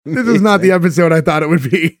This is not the episode I thought it would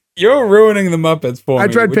be. You're ruining the Muppets for me. I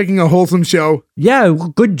tried picking a wholesome show. Yeah,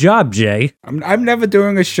 good job, Jay. I'm never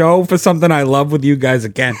doing a show for something I love with you guys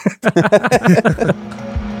again.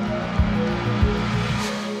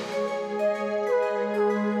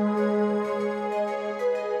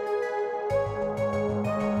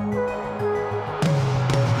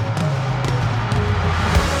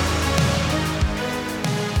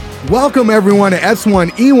 Welcome everyone to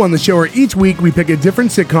S1E1, the show where each week we pick a different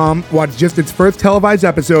sitcom, watch just its first televised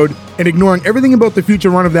episode, and ignoring everything about the future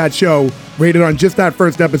run of that show, rated on just that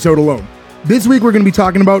first episode alone. This week we're going to be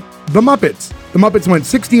talking about The Muppets. The Muppets went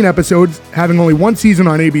 16 episodes, having only one season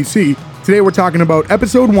on ABC. Today we're talking about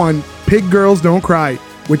episode 1, Pig Girls Don't Cry,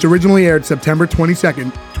 which originally aired September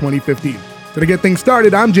 22nd, 2015. So to get things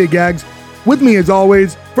started, I'm Jay Gags. With me as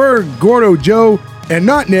always, Ferg, Gordo, Joe, and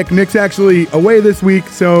not Nick. Nick's actually away this week,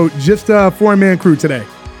 so just a four-man crew today.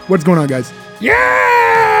 What's going on, guys?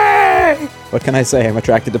 Yay! What can I say? I'm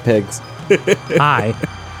attracted to pigs. Hi.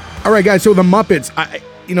 All right, guys, so The Muppets.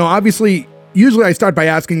 Obviously, usually I start by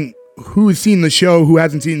asking who's seen the show, who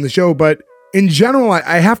hasn't seen the show, but in general,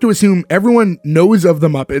 I have to assume everyone knows of The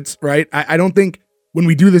Muppets, right? I don't think when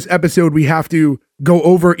we do this episode, we have to go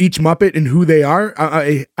over each Muppet and who they are.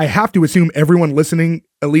 I have to assume everyone listening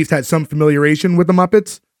at least has some familiarization with the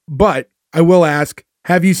Muppets, but I will ask,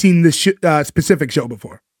 have you seen this specific show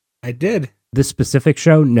before? I did. This specific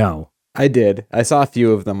show? No. I did. I saw a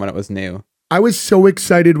few of them when it was new. I was so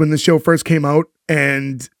excited when the show first came out,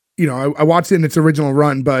 and I watched it in its original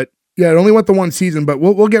run, but yeah, it only went the one season, but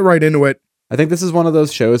we'll get right into it. I think this is one of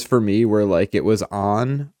those shows for me where like it was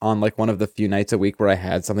on like one of the few nights a week where I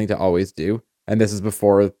had something to always do. And this is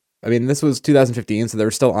before, this was 2015, so they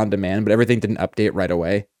were still on demand, but everything didn't update right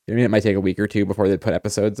away. It might take a week or two before they'd put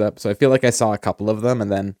episodes up. So I feel like I saw a couple of them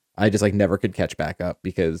and then I just like never could catch back up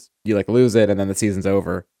because you like lose it and then the season's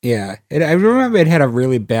over. Yeah. I remember it had a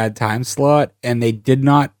really bad time slot and they did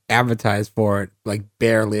not advertise for it, like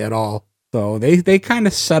barely at all. So they kind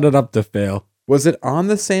of set it up to fail. Was it on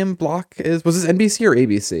the same block was this NBC or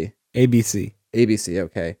ABC? ABC. ABC,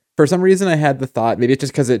 okay. For some reason, I had the thought, maybe it's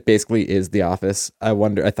just because it basically is The Office. I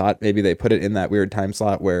thought maybe they put it in that weird time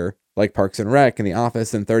slot where like Parks and Rec and The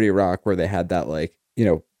Office and 30 Rock, where they had that like,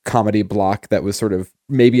 comedy block that was sort of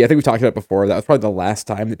maybe, I think we talked about it before, that was probably the last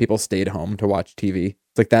time that people stayed home to watch TV.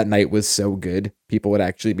 It's like that night was so good. People would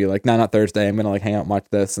actually be like, no, not Thursday. I'm going to like hang out and watch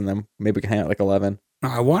this. And then maybe we can hang out like 11.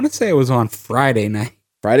 I want to say it was on Friday night.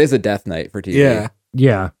 Friday's a death night for TV.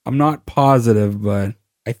 Yeah. I'm not positive, but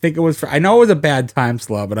I think it was. I know it was a bad time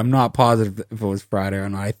slot, but I'm not positive if it was Friday or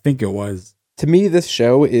not. I think it was. To me, this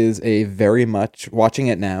show is a very much, watching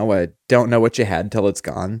it now, I don't know what you had till it's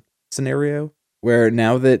gone scenario, where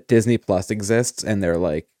now that Disney Plus exists and they're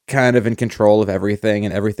like kind of in control of everything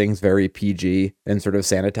and everything's very PG and sort of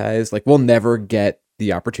sanitized, like we'll never get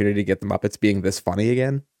the opportunity to get the Muppets being this funny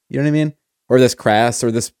again. You know what I mean? Or this crass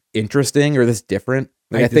or this interesting or this different.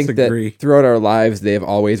 Like, I think that throughout our lives, they've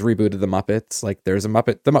always rebooted the Muppets. Like there's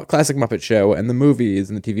the classic Muppet show and the movies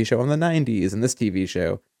and the TV show in the 90s and this TV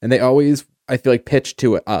show. And they always, I feel like, pitch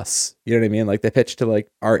to us. You know what I mean? Like they pitch to like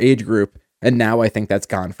our age group. And now I think that's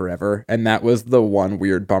gone forever. And that was the one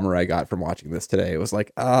weird bummer I got from watching this today. It was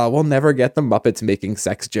like, we'll never get the Muppets making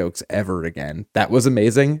sex jokes ever again. That was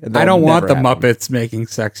amazing. I don't want the Muppets making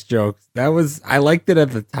sex jokes. I liked it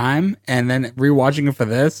at the time. And then rewatching it for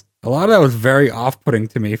this, a lot of that was very off-putting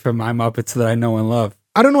to me from my Muppets that I know and love.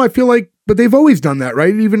 I don't know. I feel like, but they've always done that,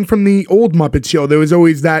 right? Even from the old Muppet show, there was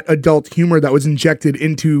always that adult humor that was injected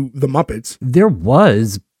into the Muppets. There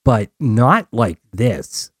was, but not like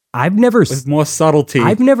this. With more subtlety.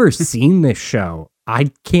 I've never seen this show.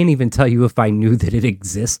 I can't even tell you if I knew that it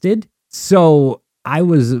existed. So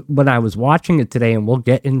when I was watching it today, and we'll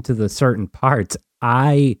get into the certain parts,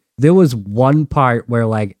 there was one part where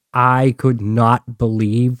like I could not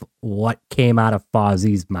believe what came out of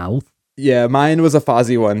Fozzie's mouth. Yeah, mine was a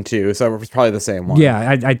Fozzie one too, so it was probably the same one.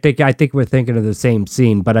 Yeah, I think we're thinking of the same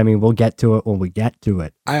scene, but I mean, we'll get to it when we get to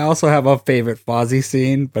it. I also have a favorite Fozzie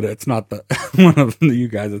scene, but it's not the one of them that you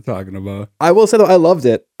guys are talking about. I will say though, I loved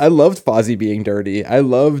it. I loved Fozzie being dirty. I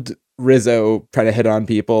loved Rizzo trying to hit on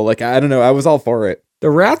people. Like, I don't know, I was all for it.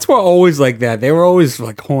 The rats were always like that. They were always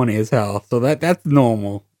like horny as hell, so that's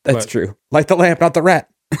normal. That's true. Light the lamp, not the rat.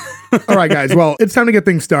 All right, guys. Well, it's time to get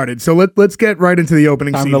things started. So let's get right into the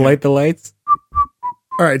opening scene. Time to light the lights.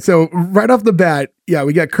 All right. So right off the bat,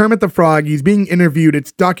 we got Kermit the Frog. He's being interviewed.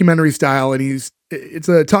 It's documentary style, and it's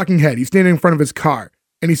a talking head. He's standing in front of his car,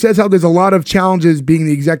 and he says how there's a lot of challenges being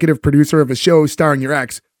the executive producer of a show starring your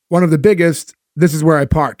ex. One of the biggest, this is where I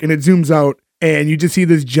park, and it zooms out, and you just see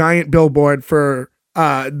this giant billboard for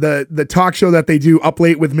the talk show that they do Up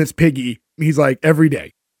Late with Miss Piggy. He's like, every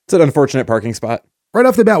day. It's an unfortunate parking spot. Right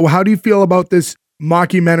off the bat, well, how do you feel about this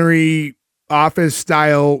mockumentary office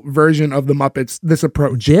style version of the Muppets, this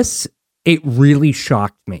approach? It really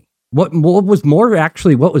shocked me. What was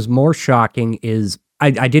more shocking is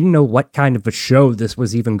I didn't know what kind of a show this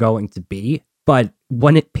was even going to be. But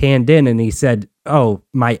when it panned in and he said, "Oh,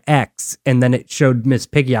 my ex," and then it showed Miss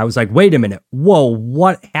Piggy, I was like, wait a minute. Whoa,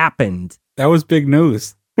 what happened? That was big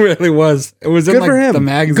news. It really was. It was Good in for like him. the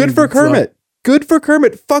magazine. Good for Kermit. Good for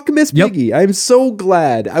Kermit. Fuck Miss Yep. Piggy. I'm so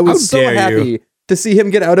glad. I was How so dare happy you. to see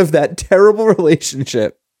him get out of that terrible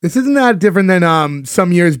relationship. This isn't that different than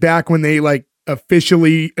some years back when they like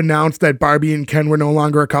officially announced that Barbie and Ken were no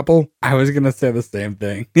longer a couple. I was gonna say the same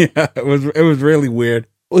thing. Yeah, it was really weird.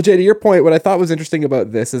 Well, Jay, to your point, what I thought was interesting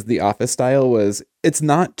about this is the office style was it's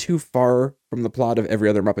not too far from the plot of every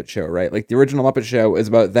other Muppet show, right? Like the original Muppet Show is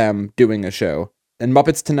about them doing a show, and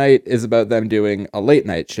Muppets Tonight is about them doing a late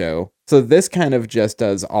night show. So this kind of just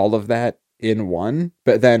does all of that in one.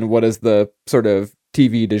 But then what is the sort of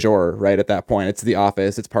TV du jour, right? At that point, it's The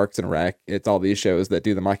Office, it's Parks and Rec, it's all these shows that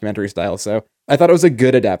do the mockumentary style. So I thought it was a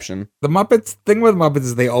good adaptation. The Muppets thing with Muppets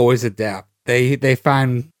is they always adapt. They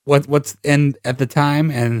find what's in at the time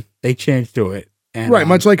and they change to it. And, Right,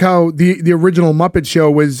 much like how the original Muppet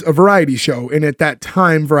Show was a variety show, and at that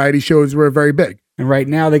time, variety shows were very big. And right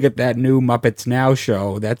now they get that new Muppets Now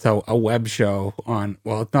show. That's a web show on.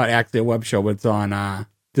 Well, it's not actually a web show, but it's on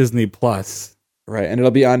Disney Plus. Right, and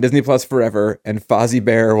it'll be on Disney Plus forever, and Fozzie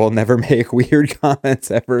Bear will never make weird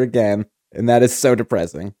comments ever again. And that is so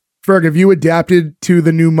depressing. Ferg, have you adapted to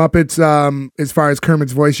the new Muppets as far as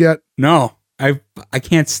Kermit's voice yet? No, I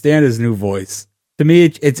can't stand his new voice. To me,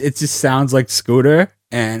 it just sounds like Scooter.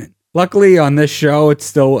 And luckily on this show, it's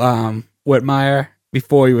still Whitmire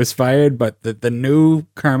before he was fired. But the new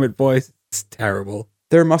Kermit voice is terrible.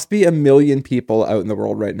 There must be a million people out in the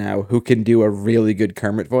world right now who can do a really good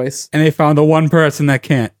Kermit voice. And they found the one person that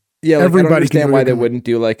can't. Yeah, like, I Everybody don't can understand do why it. they wouldn't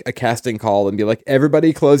do like a casting call and be like,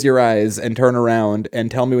 everybody close your eyes and turn around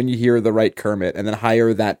and tell me when you hear the right Kermit and then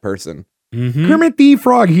hire that person. Mm-hmm. Kermit the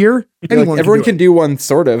Frog here. Like, Anyone everyone do can it. do one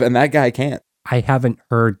sort of, and that guy can't. I haven't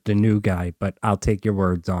heard the new guy, but I'll take your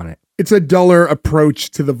words on it. It's a duller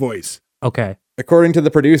approach to the voice. Okay. According to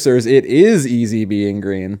the producers, it is easy being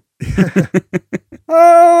green.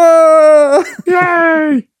 Ah!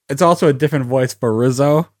 Yay! It's also a different voice for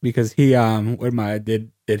Rizzo because he Whitmire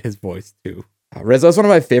did his voice too. Rizzo's one of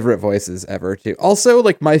my favorite voices ever, too. Also,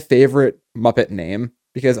 like, my favorite Muppet name,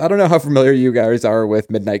 because I don't know how familiar you guys are with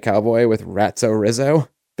Midnight Cowboy, with Ratso Rizzo,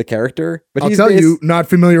 the character. But I'll he's tell you, not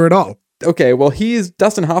familiar at all. Okay, well, he's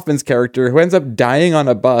Dustin Hoffman's character who ends up dying on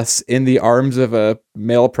a bus in the arms of a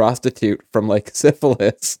male prostitute from, like,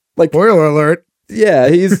 syphilis. Like, Spoiler alert. yeah,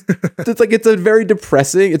 it's a very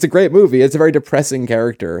depressing, it's a great movie. It's a very depressing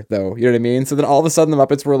character, though. You know what I mean? So then all of a sudden the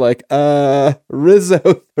Muppets were like, Rizzo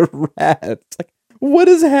the Rat. It's like, what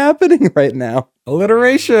is happening right now?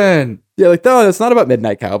 Alliteration. Yeah, like, no, it's not about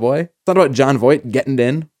Midnight Cowboy. It's not about John Voight getting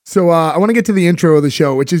in. So I want to get to the intro of the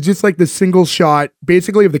show, which is just like the single shot,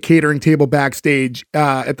 basically of the catering table backstage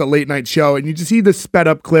at the late night show. And you just see the sped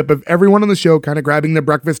up clip of everyone on the show kind of grabbing their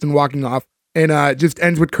breakfast and walking off. And just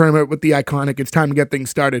ends with Kermit with the iconic, "It's time to get things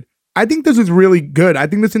started." I think this was really good. I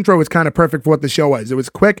think this intro was kind of perfect for what the show was. It was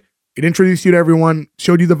quick. It introduced you to everyone,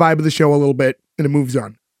 showed you the vibe of the show a little bit, and it moves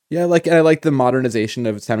on. Yeah, and I like the modernization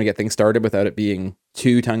of It's Time to Get Things Started without it being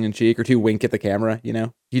too tongue-in-cheek or too wink at the camera, you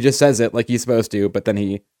know? He just says it like he's supposed to, but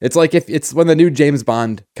then it's like if it's when the new James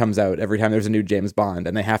Bond comes out, every time there's a new James Bond,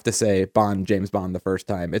 and they have to say James Bond the first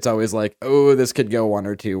time, it's always like, oh, this could go one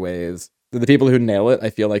or two ways. The people who nail it, I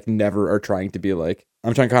feel like, never are trying to be like,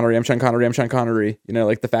 I'm Sean Connery, I'm Sean Connery, I'm Sean Connery. You know,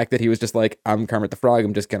 like the fact that he was just like, I'm Kermit the Frog,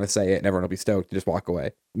 I'm just going to say it, and everyone will be stoked to just walk away.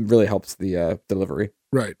 It really helps the delivery.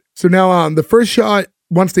 Right. So now the first shot,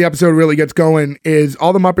 once the episode really gets going, is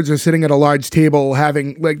all the Muppets are sitting at a large table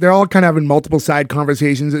having, like, they're all kind of having multiple side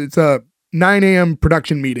conversations. It's a 9 a.m.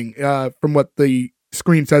 production meeting from what the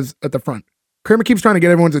screen says at the front. Kermit keeps trying to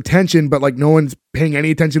get everyone's attention, but like no one's paying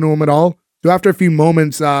any attention to him at all. So after a few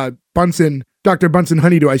moments, Dr. Bunsen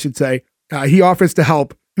Honeydew, I should say, he offers to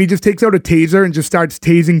help. And he just takes out a taser and just starts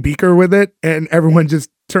tasing Beaker with it. And everyone just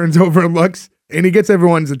turns over and looks. And he gets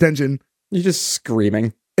everyone's attention. You're just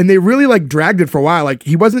screaming. And they really like dragged it for a while. Like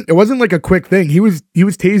it wasn't like a quick thing. He was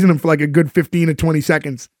tasing him for like a good 15 to 20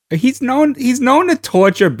 seconds. He's known to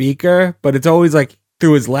torture Beaker, but it's always like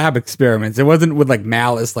through his lab experiments. It wasn't with like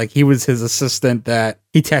malice. Like he was his assistant that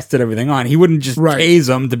he tested everything on. He wouldn't just tase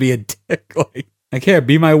him to be a dick. Like here,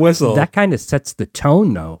 be my whistle. That kind of sets the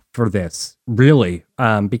tone though for this, really,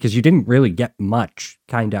 because you didn't really get much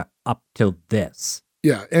kind of up till this.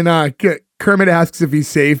 Yeah, and Kermit asks if he's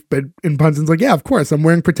safe, but Bunsen's like, yeah, of course, I'm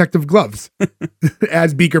wearing protective gloves.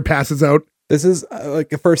 As Beaker passes out. This is like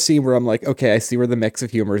the first scene where I'm like, okay, I see where the mix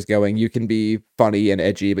of humor is going. You can be funny and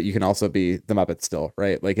edgy, but you can also be the Muppets still,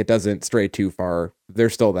 right? Like it doesn't stray too far. They're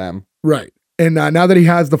still them. Right. And now that he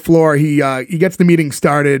has the floor, he gets the meeting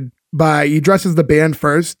started by, he addresses the band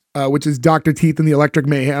first, which is Dr. Teeth and the Electric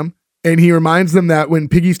Mayhem. And he reminds them that when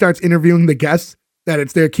Piggy starts interviewing the guests, that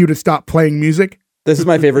it's their cue to stop playing music. This is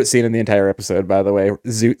my favorite scene in the entire episode, by the way.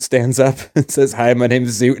 Zoot stands up and says, "Hi, my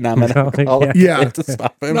name's Zoot, and I'm an alcoholic." Yeah. They have to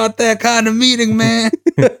stop him. Not that kind of meeting, man.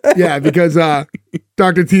 Yeah, because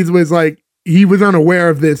Dr. Teeth was like, he was unaware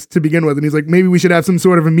of this to begin with. And he's like, maybe we should have some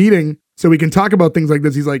sort of a meeting so we can talk about things like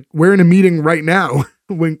this. He's like, we're in a meeting right now.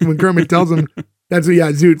 when Kermit tells him, that's what,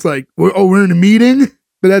 yeah, Zoot's like, we're in a meeting?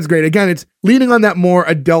 But that's great. Again, it's leaning on that more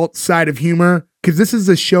adult side of humor, because this is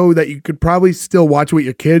a show that you could probably still watch with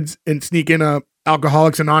your kids and sneak in a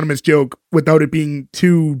Alcoholics Anonymous joke without it being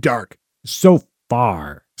too dark. So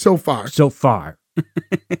far.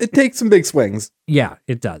 It takes some big swings. Yeah,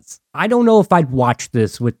 it does. I don't know if I'd watch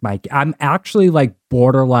this with I'm actually like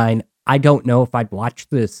borderline. I don't know if I'd watch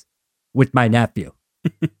this with my nephew.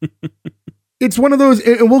 It's one of those,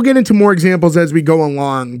 and we'll get into more examples as we go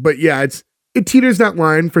along, but yeah, it teeters that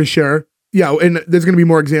line for sure. Yeah, and there's going to be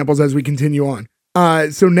more examples as we continue on.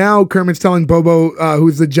 So now Kermit's telling Bobo,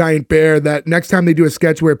 who's the giant bear, that next time they do a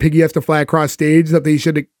sketch where Piggy has to fly across stage, that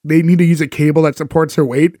they need to use a cable that supports her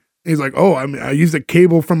weight. And he's like, oh, I used a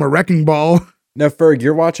cable from a wrecking ball. Now, Ferg,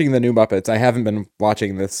 you're watching the new Muppets. I haven't been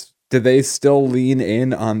watching this. Do they still lean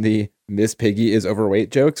in on the Miss Piggy is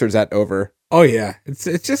overweight jokes, or is that over? Oh yeah, it's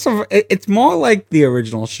just it's more like the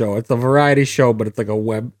original show. It's a variety show, but it's like a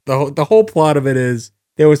web. The whole plot of it is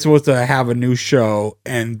they were supposed to have a new show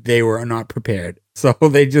and they were not prepared, so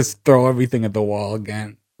they just throw everything at the wall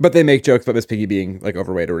again. But they make jokes about Miss Piggy being like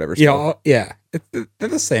overweight or whatever. So. Yeah, they're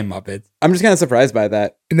the same Muppets. I'm just kind of surprised by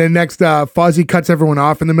that. And then next, Fozzie cuts everyone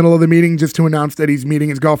off in the middle of the meeting just to announce that he's meeting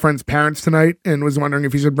his girlfriend's parents tonight and was wondering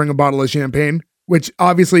if he should bring a bottle of champagne, which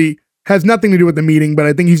obviously has nothing to do with the meeting, but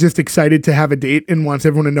I think he's just excited to have a date and wants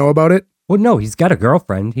everyone to know about it. Well, no, he's got a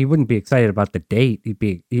girlfriend. He wouldn't be excited about the date.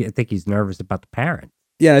 I think he's nervous about the parents.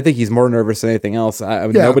 Yeah, I think he's more nervous than anything else.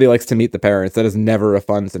 Nobody likes to meet the parents. That is never a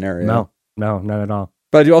fun scenario. No, not at all.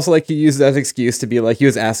 But I do also like he used that excuse to be like, he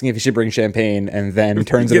was asking if he should bring champagne and then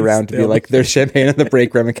turns it around to be like, there's champagne in the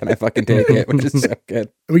break room and can I fucking take it? Which is so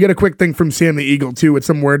good. We get a quick thing from Sam the Eagle too, with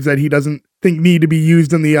some words that he doesn't think need to be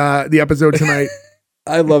used in the episode tonight.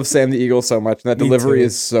 I love Sam the Eagle so much. And that delivery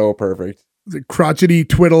is so perfect. Crotchety,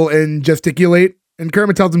 twiddle, and gesticulate. And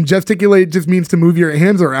Kermit tells him gesticulate just means to move your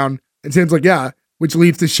hands around. And Sam's like, yeah, which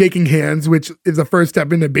leads to shaking hands, which is the first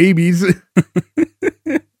step into babies.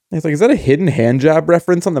 He's like, is that a hidden hand job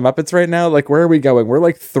reference on the Muppets right now? Like, where are we going? We're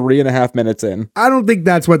like 3.5 minutes in. I don't think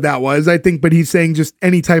that's what that was. But he's saying just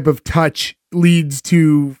any type of touch leads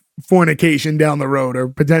to fornication down the road, or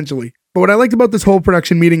potentially. But what I liked about this whole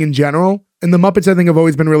production meeting in general, and the Muppets I think have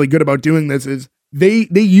always been really good about doing this, is they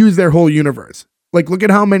use their whole universe. Like, look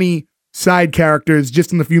at how many side characters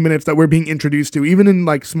just in the few minutes that we're being introduced to, even in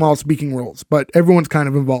like small speaking roles, but everyone's kind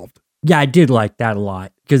of involved. Yeah, I did like that a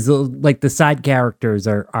lot, because like the side characters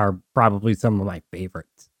are probably some of my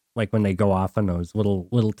favorites. Like when they go off on those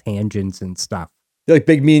little tangents and stuff. Like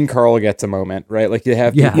Big Mean Carl gets a moment, right? Like you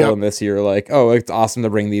have people in this here like, oh, it's awesome to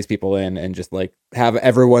bring these people in and just like have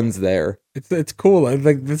everyone's there. It's cool. I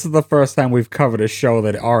think this is the first time we've covered a show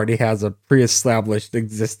that already has a pre-established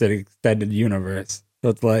existing extended universe. So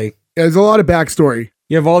it's like, there's a lot of backstory.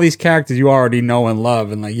 You have all these characters you already know and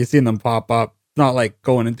love, and like you're seeing them pop up. It's not like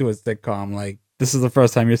going into a sitcom. Like this is the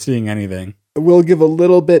first time you're seeing anything. We'll give a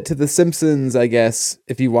little bit to The Simpsons, I guess,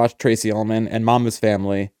 if you watch Tracy Ullman and Mama's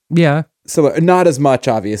Family. Yeah. So not as much,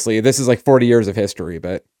 obviously. This is like 40 years of history,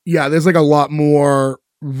 but yeah, there's like a lot more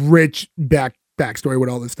rich backstory with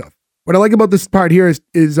all this stuff. What I like about this part here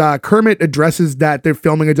is Kermit addresses that they're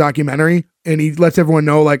filming a documentary, and he lets everyone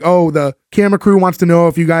know like, oh, the camera crew wants to know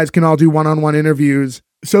if you guys can all do one-on-one interviews.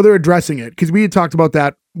 So they're addressing it, because we had talked about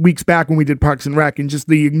that weeks back when we did Parks and Rec, and just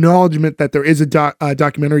the acknowledgement that there is a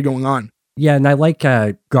documentary going on. Yeah, and I like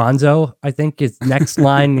Gonzo, I think his next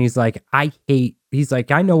line, he's like, I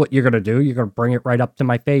know what you're going to do. You're going to bring it right up to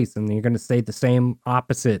my face, and you're going to say the same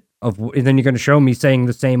opposite and then you're going to show me saying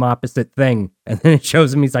the same opposite thing. And then it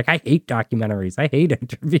shows him, he's like, I hate documentaries. I hate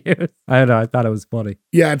interviews. I don't know. I thought it was funny.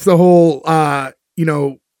 Yeah, it's the whole,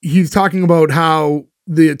 he's talking about how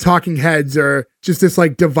the talking heads are just this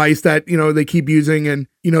like device that, you know, they keep using. And,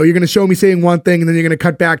 you know, you're going to show me saying one thing and then you're going to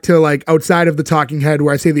cut back to like outside of the talking head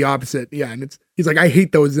where I say the opposite. Yeah. And he's like, I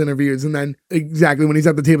hate those interviews. And then exactly when he's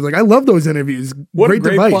at the table, he's like, I love those interviews. What a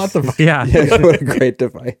great plot device. Yeah. Yeah, what a great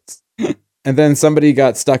device. And then somebody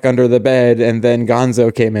got stuck under the bed, and then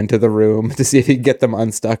Gonzo came into the room to see if he could get them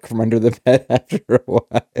unstuck from under the bed after a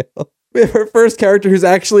while. We have our first character who's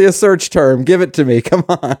actually a search term. Give it to me. Come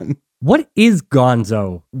on. What is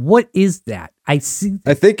Gonzo? What is that? I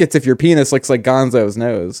think it's if your penis looks like Gonzo's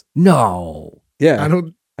nose. No. Yeah.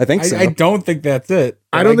 I think so. I don't think that's it.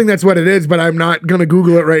 I don't think that's what it is, but I'm not going to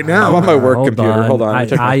Google it right now. I'm on my work computer. Hold on.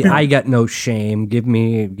 I got no shame. Give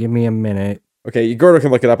me a minute. Okay, Gordo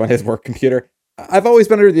can look it up on his work computer. I've always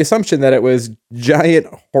been under the assumption that it was giant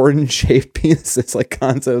horn-shaped penises like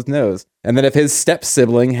Gonzo's nose. And then if his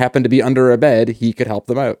step-sibling happened to be under a bed, he could help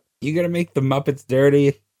them out. You gotta make the Muppets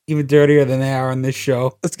dirty, even dirtier than they are on this show.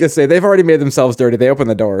 I was gonna say, they've already made themselves dirty. They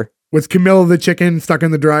opened the door. Was Camilla the chicken stuck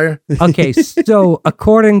in the dryer? Okay, so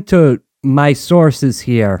according to my sources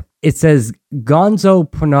here, it says gonzo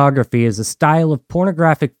pornography is a style of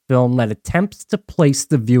pornographic film that attempts to place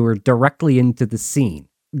the viewer directly into the scene.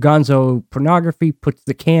 Gonzo pornography puts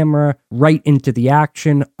the camera right into the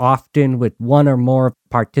action, often with one or more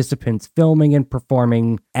participants filming and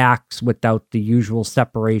performing acts without the usual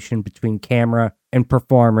separation between camera and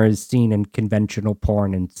performers seen in conventional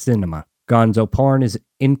porn and cinema. Gonzo porn is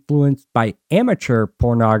influenced by amateur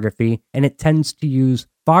pornography, and it tends to use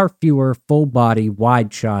far fewer full-body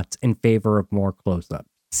wide shots in favor of more close-ups.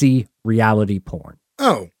 See reality porn.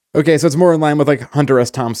 Oh. Okay, so it's more in line with like Hunter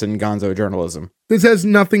S. Thompson Gonzo journalism. This has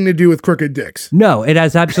nothing to do with crooked dicks. No, it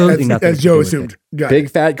has absolutely nothing as to Joe do with assumed. it. Big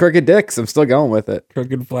fat crooked dicks. I'm still going with it.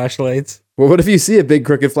 Crooked flashlights. Well, what if you see a big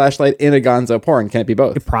crooked flashlight in a Gonzo porn? Can it be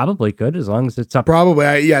both? It probably could, as long as it's up.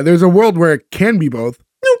 Probably. Yeah, there's a world where it can be both.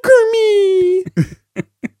 No, Kermit!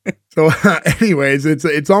 So, anyways,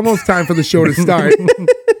 it's almost time for the show to start.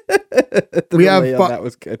 We have that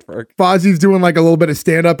was good, Ferg. Fozzie's doing like a little bit of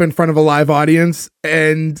stand up in front of a live audience.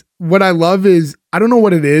 And what I love is, I don't know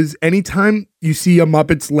what it is. Anytime you see a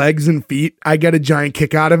Muppet's legs and feet, I get a giant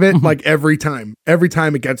kick out of it. Like every time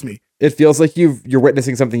it gets me. It feels like you're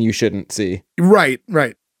witnessing something you shouldn't see. Right.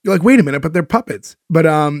 You're like, wait a minute, but they're puppets. But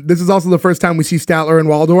this is also the first time we see Statler and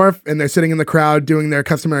Waldorf, and they're sitting in the crowd doing their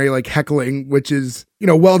customary like heckling, which is, you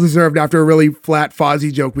know, well deserved after a really flat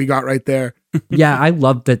Fozzie joke we got right there. Yeah, I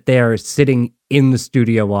love that they're sitting in the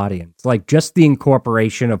studio audience. Like just the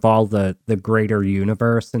incorporation of all the greater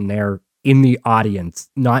universe, and they're in the audience,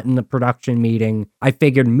 not in the production meeting. I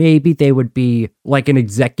figured maybe they would be like an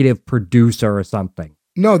executive producer or something.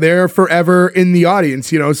 No, they're forever in the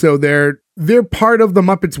audience, you know, so they're part of the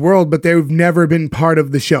Muppets world, but they've never been part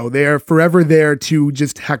of the show. They are forever there to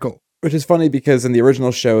just heckle. Which is funny because in the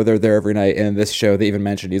original show, they're there every night. And in this show, they even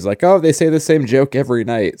mentioned, he's like, oh, they say the same joke every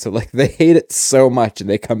night. So like they hate it so much and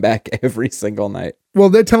they come back every single night. Well,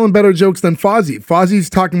 they're telling better jokes than Fozzie. Fozzie's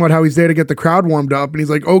talking about how he's there to get the crowd warmed up. And he's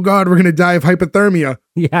like, oh God, we're going to die of hypothermia.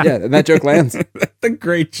 Yeah, and that joke lands. That's a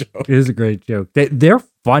great joke. It is a great joke. They're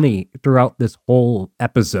funny throughout this whole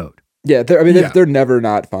episode. Yeah, they're never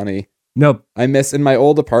not funny. Nope. I miss, in my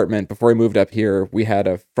old apartment, before we moved up here, we had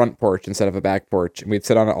a front porch instead of a back porch, and we'd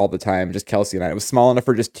sit on it all the time, just Kelsey and I. It was small enough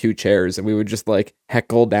for just 2 chairs, and we would just like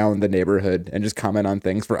heckle down the neighborhood and just comment on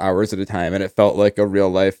things for hours at a time, and it felt like a real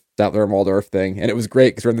life Statler and Waldorf thing, and it was great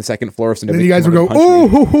because we're on the second floor, so then you guys would go,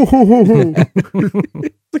 oh,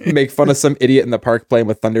 make fun of some idiot in the park playing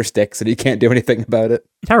with thunder sticks, and he can't do anything about it.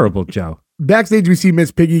 Terrible, Joe. Backstage, we see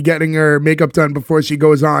Miss Piggy getting her makeup done before she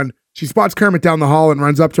goes on. She spots Kermit down the hall and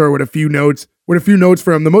runs up to her with a few notes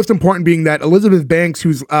for him. The most important being that Elizabeth Banks,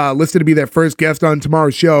 who's listed to be their first guest on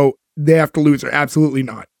tomorrow's show, they have to lose her. Absolutely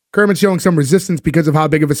not. Kermit's showing some resistance because of how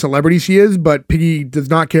big of a celebrity she is, but Piggy does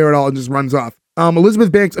not care at all and just runs off. Elizabeth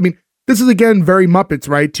Banks, I mean, this is again very Muppets,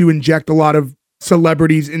 right? To inject a lot of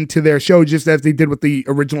celebrities into their show, just as they did with the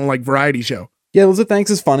original like variety show. Yeah, Elizabeth Banks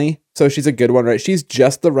is funny, so she's a good one, right? She's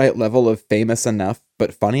just the right level of famous enough,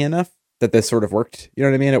 but funny enough that this sort of worked. You know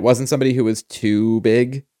what I mean? It wasn't somebody who was too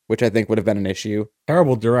big, which I think would have been an issue.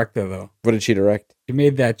 Terrible director, though. What did she direct? She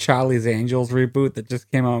made that Charlie's Angels reboot that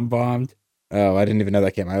just came out and bombed. Oh, I didn't even know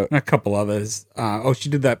that came out. And a couple others. She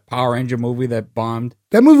did that Power Ranger movie that bombed.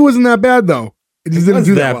 That movie wasn't that bad, though. It just didn't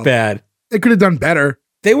do that well. Bad. It could have done better.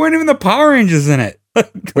 They weren't even the Power Rangers in it.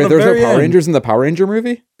 Wait, there's no Power Rangers in the Power Ranger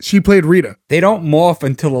movie? She played Rita. They don't morph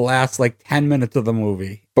until the last, 10 minutes of the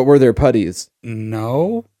movie. But were there putties?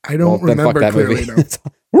 No. I don't remember clearly, though.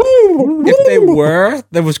 If they were,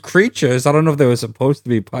 there was creatures. I don't know if they were supposed to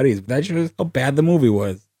be putties, but that shows how bad the movie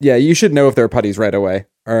was. Yeah, you should know if they're putties right away.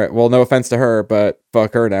 All right. Well, no offense to her, but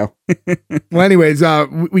fuck her now. Well, anyways,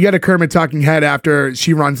 we get a Kermit talking head after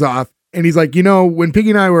she runs off. And he's like, when Piggy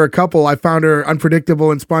and I were a couple, I found her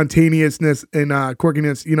unpredictable and spontaneousness and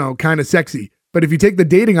quirkiness, kind of sexy. But if you take the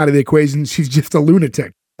dating out of the equation, she's just a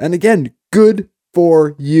lunatic. And again, good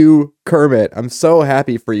for you, Kermit. I'm so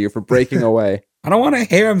happy for you for breaking away. I don't want to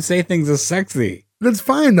hear him say things as sexy. That's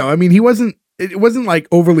fine, though. I mean, it wasn't like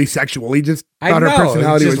overly sexual. He just thought her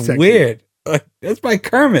personality it's was just sexy. weird. Like, that's my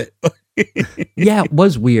Kermit. Yeah, it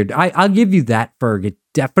was weird. I'll give you that, Ferg. It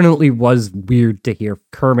definitely was weird to hear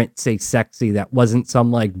Kermit say sexy. That wasn't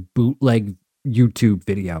some like bootleg YouTube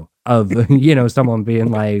video of, someone being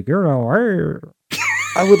like,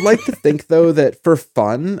 I would like to think, though, that for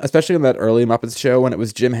fun, especially on that early Muppets show when it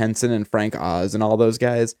was Jim Henson and Frank Oz and all those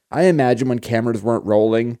guys, I imagine when cameras weren't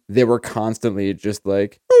rolling, they were constantly just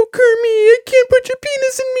like, oh, Kermit, I can't put your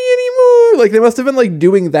penis in me anymore. Like, they must have been like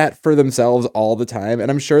doing that for themselves all the time.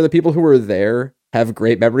 And I'm sure the people who were there have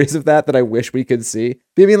great memories of that I wish we could see.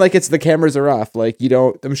 But I mean, like, it's the cameras are off. Like,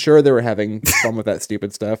 I'm sure they were having fun with that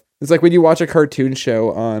stupid stuff. It's like when you watch a cartoon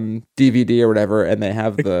show on DVD or whatever, and they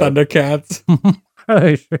have the Thundercats.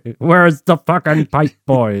 Where's the fucking Pipe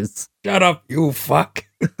Boys? Shut up, you fuck.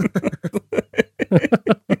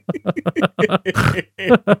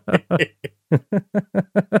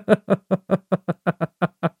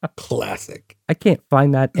 Classic. I can't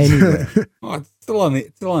find that anywhere. Oh, it's still on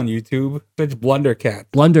YouTube. It's Blundercats.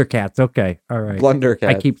 Blundercats. Okay. All right. Blundercat.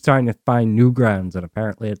 I keep trying to find Newgrounds, and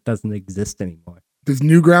apparently it doesn't exist anymore. Does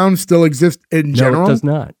Newgrounds still exist in general? No, it does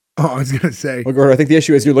not. Oh, I was going to say. Well, Gordon, I think the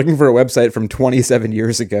issue is you're looking for a website from 27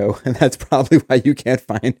 years ago, and that's probably why you can't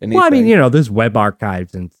find anything. Well, I mean, there's web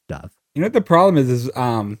archives and stuff. You know what the problem is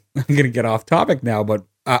I'm gonna get off topic now, but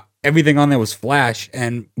everything on there was Flash,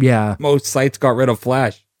 and Yeah. most sites got rid of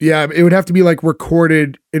Flash. Yeah, it would have to be like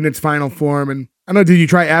recorded in its final form. And I don't know, did you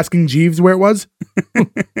try asking Jeeves where it was?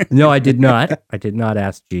 No, I did not. I did not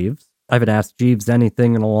ask Jeeves. I haven't asked Jeeves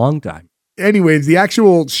anything in a long time. Anyways, the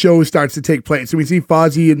actual show starts to take place. So we see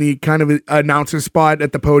Fozzie in the kind of announcer spot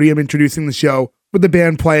at the podium introducing the show with the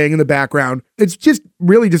band playing in the background. It's just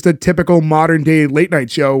really just a typical modern day late night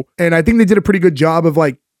show. And I think they did a pretty good job of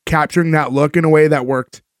like capturing that look in a way that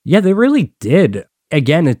worked. Yeah, they really did.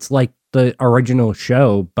 Again, it's like the original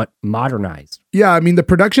show, but modernized. Yeah, I mean, the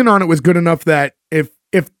production on it was good enough that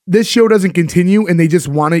if this show doesn't continue and they just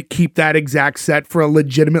want to keep that exact set for a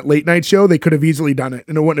legitimate late night show, they could have easily done it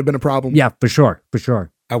and it wouldn't have been a problem. Yeah, for sure. For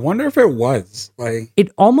sure. I wonder if it was like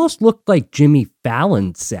It almost looked like Jimmy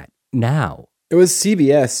Fallon's set now. It was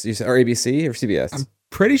CBS, you said, or ABC or CBS. I'm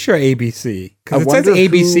pretty sure ABC, because I it says wonder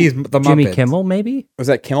ABC's who- The Muppets. Jimmy Kimmel, maybe? Was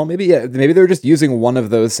that Kimmel? Maybe. Yeah. Maybe they were just using one of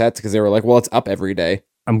those sets because they were like, well, it's up every day.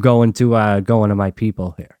 I'm going to my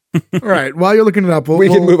people here. All right, while you're looking it up, We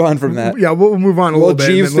can move on from that. Yeah, we'll move on a Well, little bit.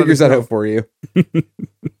 and Jeeves then let figures us that know. out for you.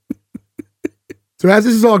 So as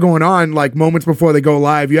this is all going on, like moments before they go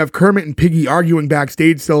live, you have Kermit and Piggy arguing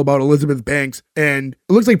backstage still about Elizabeth Banks. And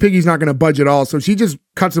it looks like Piggy's not going to budge at all. So she just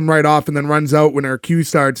cuts him right off and then runs out when her cue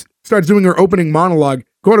starts doing her opening monologue.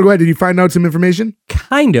 Go ahead. Did you find out some information?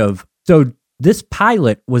 Kind of. So this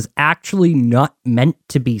pilot was actually not meant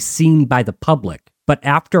to be seen by the public. But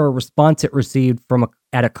after a response it received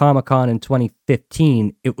at a Comic-Con in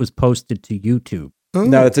 2015, it was posted to YouTube. Oh.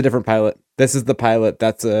 No, it's a different pilot. This is the pilot.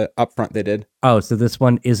 That's upfront they did. Oh, so this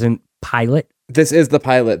one isn't pilot? This is the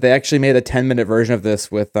pilot. They actually made a 10-minute version of this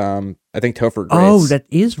with, I think, Topher Grace. Oh, that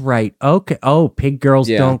is right. Okay. Oh, Pig Girls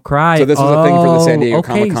Yeah. Don't Cry. So this was a thing for the San Diego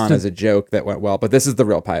okay, Comic-Con so, as a joke that went well. But this is the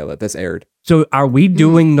real pilot. This aired. so are we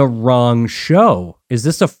doing the wrong show? Is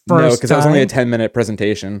this a first No, because that was only a time? 10-minute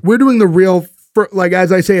presentation. We're doing the real, like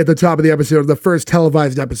as I say at the top of the episode, the first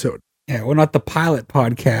televised episode. Yeah, we're not the pilot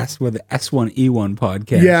podcast. We're the S1E1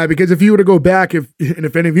 podcast. Yeah, because if you were to go back, if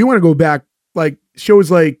any of you want to go back, like shows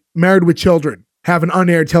like Married with Children have an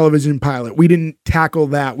unaired television pilot. We didn't tackle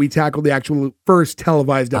that. We tackled the actual first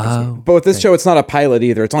televised episode. Oh, But with this show, it's not a pilot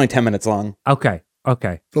either. It's only 10 minutes long. okay.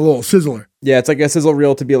 It's a little sizzler. Yeah, it's like a sizzle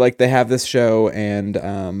reel to be like, they have this show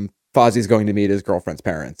and Fozzie's going to meet his girlfriend's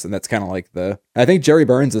parents. And that's kind of like I think Jerry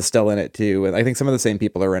Burns is still in it too. And I think some of the same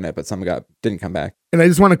people are in it, but some didn't come back. And I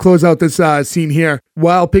just want to close out this scene here.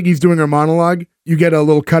 While Piggy's doing her monologue, you get a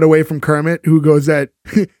little cutaway from Kermit, who goes that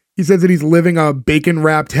he says that he's living a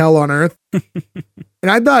bacon-wrapped hell on earth. And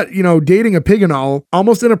I thought, dating a pig and all,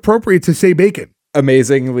 almost inappropriate to say bacon.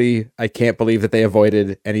 Amazingly, I can't believe that they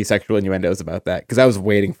avoided any sexual innuendos about that because I was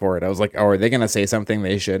waiting for it. I was like, oh, are they going to say something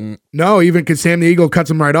they shouldn't? No, even because Sam the Eagle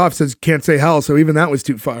cuts him right off, says can't say hell, so even that was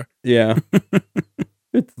too far. Yeah.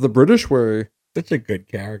 It's the British way. Such a good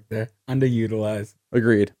character. Underutilized.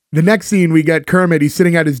 Agreed. The next scene, we get Kermit. He's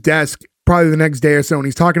sitting at his desk probably the next day or so, and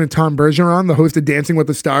he's talking to Tom Bergeron, the host of Dancing with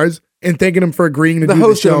the Stars, and thanking him for agreeing to The do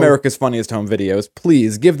host the show. of America's Funniest Home Videos.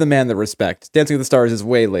 Please give the man the respect. Dancing with the Stars is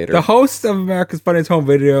way later. The host of America's Funniest Home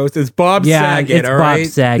Videos is Bob Yeah, Saget, it's all Bob right?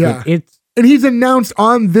 Saget. Yeah. It's And he's announced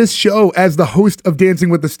on this show as the host of Dancing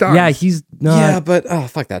with the Stars. yeah, he's not. yeah, but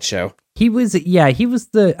fuck that show. He was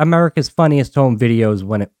the America's Funniest Home Videos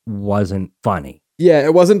when it wasn't funny. Yeah,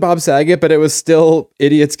 it wasn't Bob Saget, but it was still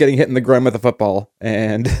idiots getting hit in the groin with a football,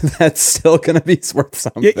 and that's still gonna be worth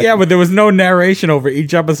something. Yeah, but there was no narration over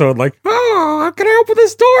each episode. Like, oh, how can I open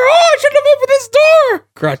this door? Oh, I shouldn't have opened this door.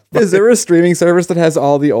 Crushed. Is there a streaming service that has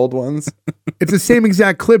all the old ones? It's the same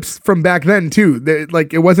exact clips from back then too.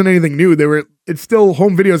 Like it wasn't anything new. It's still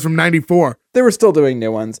home videos from '94. They were still doing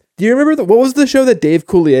new ones. Do you remember what was the show that Dave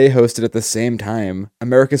Coulier hosted at the same time?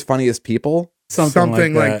 America's Funniest People?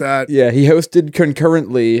 Something like that. Yeah, he hosted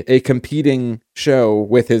concurrently a competing show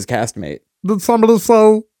with his castmate. Did somebody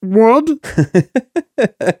say what?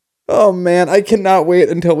 Oh man, I cannot wait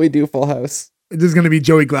until we do Full House. This is going to be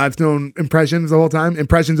Joey Gladstone impressions the whole time.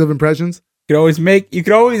 Impressions of impressions. You could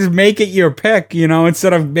always make it your pick,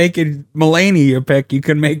 instead of making Mulaney your pick, you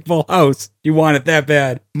can make Full House. You want it that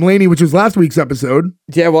bad. Mulaney, which was last week's episode.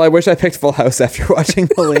 Yeah, well, I wish I picked Full House after watching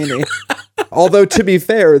Mulaney. Although, to be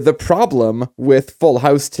fair, the problem with Full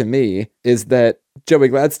House to me is that Joey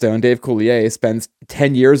Gladstone, Dave Coulier, spends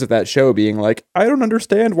 10 years of that show being like, I don't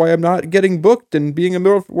understand why I'm not getting booked and being a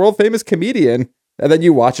world famous comedian. And then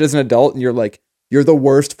you watch it as an adult and you're like, you're the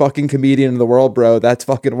worst fucking comedian in the world, bro. That's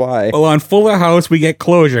fucking why. Well, on Fuller House, we get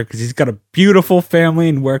closure because he's got a beautiful family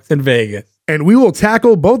and works in Vegas. And we will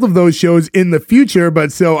tackle both of those shows in the future,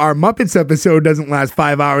 but so our Muppets episode doesn't last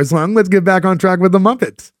 5 hours long. Let's get back on track with the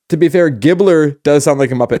Muppets. To be fair, Gibbler does sound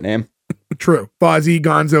like a Muppet name. True. Fozzie,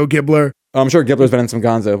 Gonzo, Gibbler. I'm sure Gibbler's been in some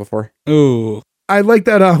Gonzo before. Ooh. I like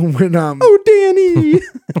that when Oh, Danny!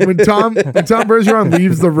 when Tom Bergeron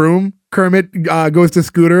leaves the room, Kermit goes to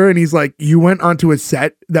Scooter and he's like, you went onto a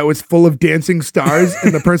set that was full of dancing stars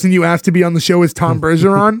and the person you asked to be on the show is Tom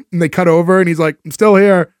Bergeron. And they cut over and he's like, I'm still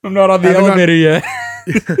here. I'm not on the Haven't elevator yet.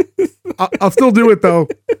 I'll still do it though.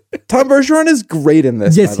 Tom Bergeron is great in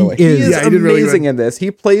this, Yes, by the way. he is. He is Yeah, he did really amazing good. in this.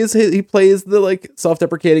 He plays the like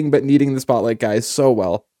self-deprecating but needing the spotlight guy so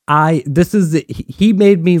well. He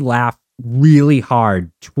made me laugh really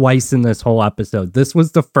hard twice in this whole episode. This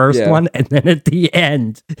was the first Yeah. one, and then at the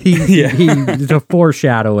end, he Yeah. to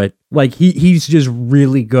foreshadow it. Like he's just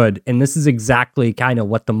really good, and this is exactly kind of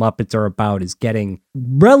what the Muppets are about: is getting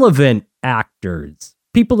relevant actors,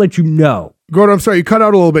 people that you know. Gordon, I'm sorry, you cut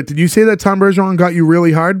out a little bit. Did you say that Tom Bergeron got you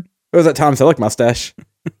really hard? It was that Tom Selleck mustache.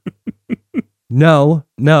 No,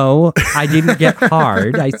 I didn't get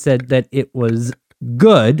hard. I said that it was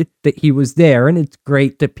good that he was there, and it's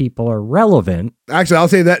great that people are relevant. Actually, I'll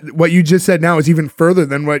say that what you just said now is even further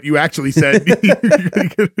than what you actually said.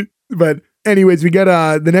 But anyways, we get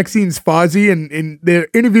the next scene's Fozzie and they're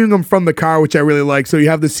interviewing him from the car, which I really like. So you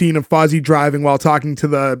have the scene of Fozzie driving while talking to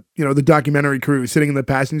the documentary crew sitting in the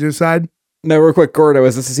passenger side. No, real quick, Gordo,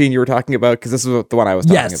 is this the scene you were talking about? Because this is the one I was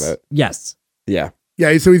talking about. Yes. Yeah.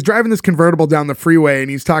 Yeah, so he's driving this convertible down the freeway and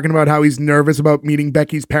he's talking about how he's nervous about meeting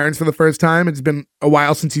Becky's parents for the first time. It's been a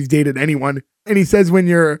while since he's dated anyone. And he says when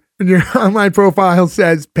your online profile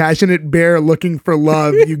says passionate bear looking for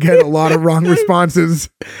love, you get a lot of wrong responses.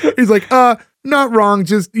 He's like, not wrong,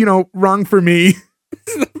 just, wrong for me.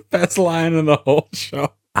 Best line in the whole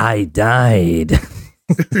show. I died.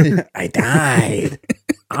 I died.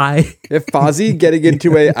 I If Fozzie getting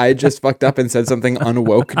into I just fucked up and said something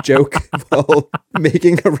unwoke joke while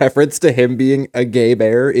making a reference to him being a gay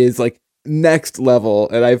bear is like next level,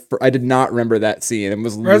 and I did not remember that scene and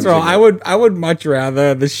was First of all, losing it. I would much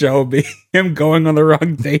rather the show be him going on the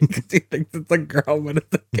wrong date because he thinks it's a girl, but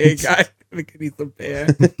it's a gay guy thinking he's a bear.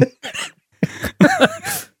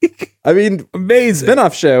 I mean, Amazing.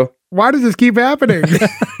 spin-off show. Why does this keep happening?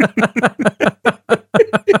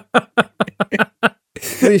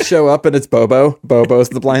 Please show up and it's Bobo. Bobo's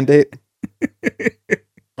the blind date.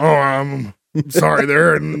 Oh, sorry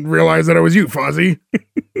there, and realize that it was you, Fozzie.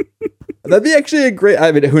 That'd be actually a great,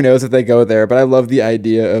 I mean, who knows if they go there, but I love the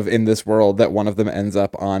idea of in this world that one of them ends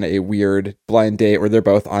up on a weird blind date where they're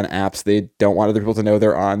both on apps they don't want other people to know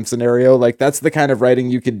they're on scenario. Like that's the kind of writing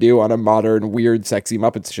you could do on a modern, weird, sexy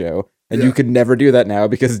Muppets show. And you could never do that now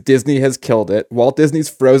because Disney has killed it. Walt Disney's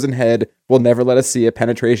frozen head will never let us see a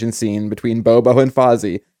penetration scene between Bobo and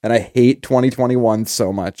Fozzie. And I hate 2021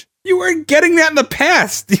 so much. You weren't getting that in the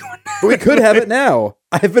past. But we could have it now.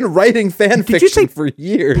 I've been writing fan Did you fiction say- for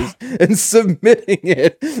years and submitting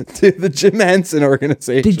it to the Jim Henson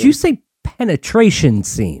organization. did you say penetration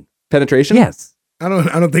scene. Penetration? Yes. I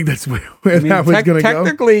don't think that's where I mean, that was going to go.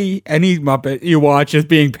 technically, any Muppet you watch is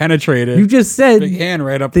being penetrated. You just said Big hand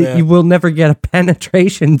right up that there. you will never get a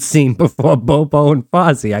penetration scene before Bobo and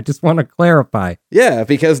Fozzie. I just want to clarify. Yeah,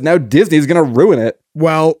 because now Disney's going to ruin it.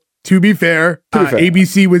 Well, to be fair, To be fair.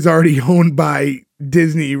 ABC was already owned by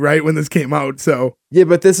Disney, right, when this came out. So, Yeah,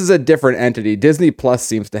 but this is a different entity. Disney Plus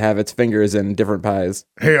seems to have its fingers in different pies.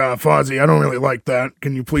 hey, Fozzie, I don't really like that.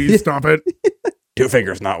 Can you please stop it? 2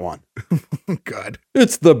 fingers, not one. Oh, God.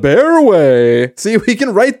 It's the bear way. See, we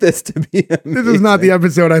can write this to be This is not the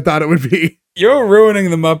episode I thought it would be. You're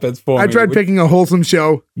ruining the Muppets for me. I tried picking a wholesome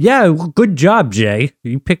show. Yeah, well, good job, Jay.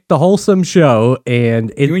 You picked the wholesome show,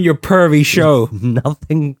 and You and your pervy show.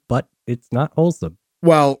 nothing but it's not wholesome.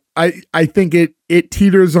 Well, I think it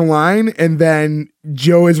teeters a line, and then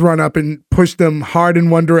Joe has run up and pushed them hard in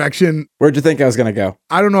one direction. Where'd you think I was going to go?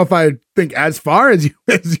 I don't know if I think as far as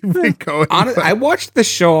you've been going. I watched the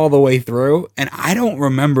show all the way through, and I don't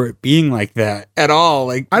remember it being like that at all.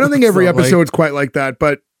 Like, I don't think every so, like, episode's quite like that,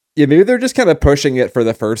 but Yeah, maybe they're just kind of pushing it for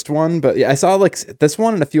the first one. But yeah, I saw like this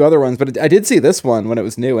one and a few other ones, but I did see this one when it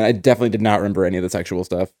was new, and I definitely did not remember any of the sexual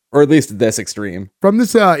stuff, or at least this extreme. from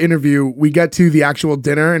this interview, we get to the actual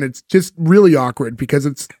dinner, and it's just really awkward because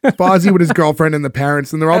it's Fozzie with his girlfriend and the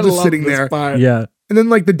parents, and they're all I just love sitting this there. part. Yeah. And then,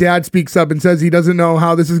 like, the dad speaks up and says he doesn't know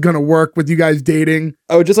how this is going to work with you guys dating.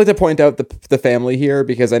 I would just like to point out the family here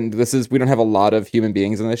because we don't have a lot of human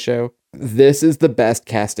beings in this show. This is the best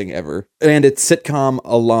casting ever, and it's sitcom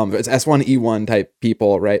alum. It's S1E1 type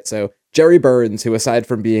people, right? So Jerry Burns, who aside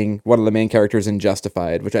from being one of the main characters in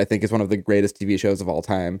Justified, which I think is one of the greatest TV shows of all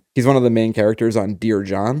time, he's one of the main characters on Dear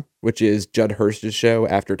John, which is Judd Hirsch's show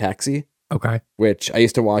after Taxi, Okay. which I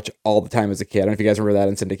used to watch all the time as a kid. I don't know if you guys remember that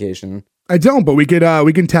in syndication. I don't, but we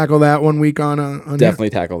can tackle that one week on here.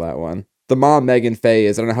 Definitely tackle that one. The mom, Megan Faye,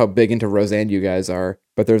 I don't know how big into Roseanne you guys are,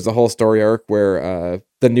 but there's a whole story arc where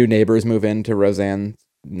the new neighbors move into Roseanne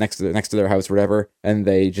next to their house or whatever, and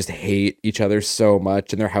they just hate each other so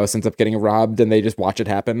much, and their house ends up getting robbed, and they just watch it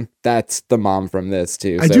happen. That's the mom from this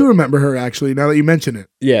too. I So, do remember her, actually, now that you mention it.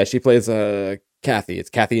 Yeah, she plays Kathy. It's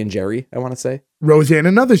Kathy and Jerry, I want to say. Roseanne,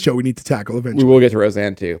 another show we need to tackle We eventually. will get to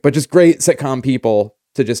Roseanne too, but just great sitcom people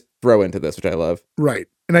to just throw into this, which I love. Right.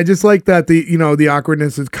 And I just like that the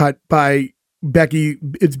awkwardness is cut by Becky.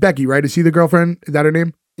 It's Becky, right? Is she the girlfriend? Is that her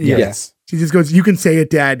name? Yeah. Yes. She just goes, "You can say it,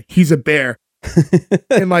 Dad. He's a bear."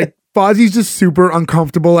 And like Fozzie's just super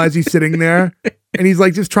uncomfortable as he's sitting there. And he's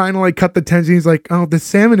like just trying to like cut the tension. He's like, "Oh, the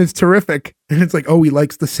salmon is terrific." And it's like, "Oh, he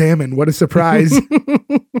likes the salmon. What a surprise."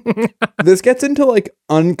 This gets into like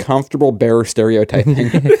uncomfortable bear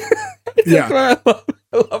stereotyping. Yeah.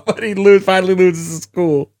 I love when he finally loses his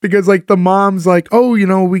school. Because like the mom's like, "Oh,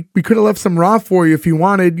 we could have left some raw for you if you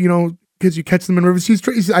wanted, because you catch them in rivers."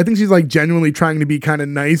 I think she's like genuinely trying to be kind of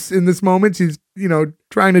nice in this moment. She's,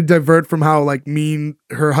 trying to divert from how like mean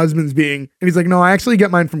her husband's being. And he's like, "No, I actually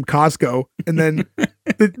get mine from Costco." And then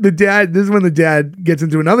the dad, this is when the dad gets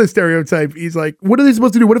into another stereotype. He's like, "What are they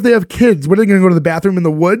supposed to do? What if they have kids? What are they going to go to the bathroom in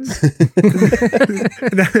the woods?"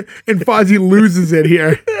 and Fozzie loses it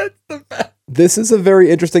here. This is a very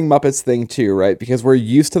interesting Muppets thing too, right? Because we're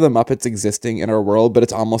used to the Muppets existing in our world, but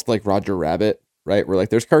it's almost like Roger Rabbit, right? We're like,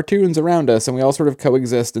 there's cartoons around us and we all sort of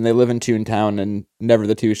coexist and they live in Toontown and never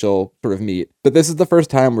the two shall sort of meet. But this is the first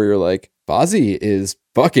time where you're like, Fozzie is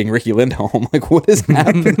fucking Ricky Lindholm. Like, what is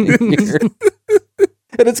happening here?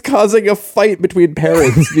 And it's causing a fight between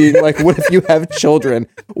parents being like, what if you have children?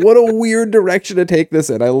 What a weird direction to take this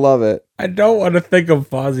in. I love it. I don't want to think of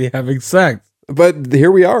Fozzie having sex. But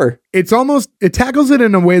here we are. It tackles it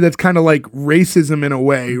in a way that's kind of like racism in a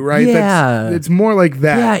way, right? Yeah. It's more like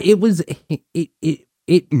that. Yeah,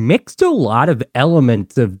 it mixed a lot of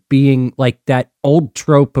elements of being like that old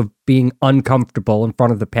trope of being uncomfortable in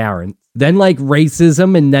front of the parents, then like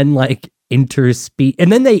racism, and then like interspecies, and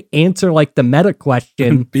then they answer like the meta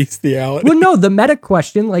question. Bestiality. Well, no, the meta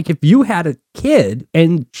question, like if you had a kid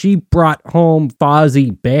and she brought home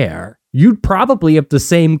Fozzie Bear, you'd probably have the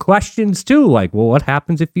same questions too. Like, well, what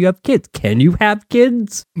happens if you have kids? Can you have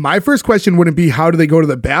kids? My first question wouldn't be how do they go to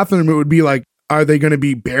the bathroom? It would be like, are they going to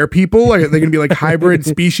be bear people? Like, are they going to be like hybrid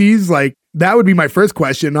species? Like, that would be my first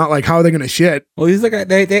question, not like how are they going to shit? Well, he's like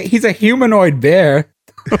he's a humanoid bear.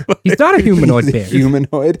 He's not a humanoid bear.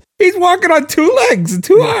 Humanoid. He's walking on 2 legs and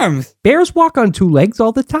 2 arms. Bears walk on 2 legs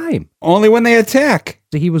all the time. Only when they attack.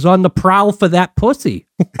 So he was on the prowl for that pussy.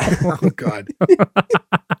 Oh, God. We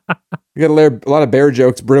got a lot of bear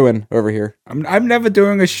jokes brewing over here. I'm never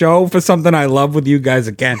doing a show for something I love with you guys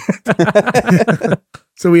again.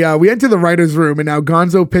 So we enter the writer's room, and now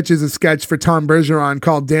Gonzo pitches a sketch for Tom Bergeron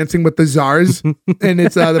called Dancing with the Czars. And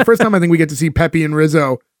it's the first time I think we get to see Pepe and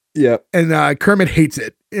Rizzo. Yep. And Kermit hates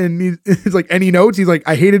it. And he's like, any notes? He's like,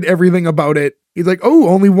 I hated everything about it. He's like, oh,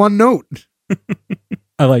 only one note.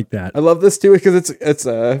 I like that. I love this too because it's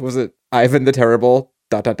was it Ivan the Terrible ...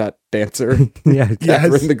 dancer? Yeah.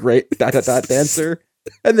 Catherine the Great ... dancer.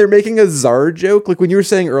 And they're making a czar joke. Like when you were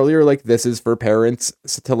saying earlier, like this is for parents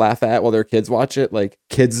to laugh at while their kids watch it. Like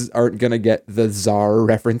kids aren't going to get the czar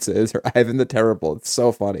references or Ivan the Terrible. It's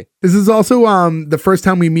so funny. This is also the first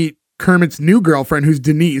time we meet Kermit's new girlfriend, who's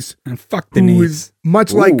Denise. And fuck Who Denise. is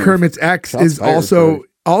much like Kermit's ex, Shots is fired,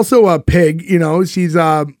 also a pig. You know, she's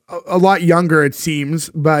a lot younger, it seems,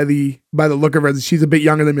 by the look of her. She's a bit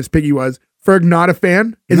younger than Miss Piggy was. Ferg, not a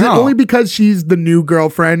fan? Is it No. only because she's the new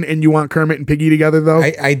girlfriend and you want Kermit and Piggy together, though?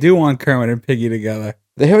 I do want Kermit and Piggy together.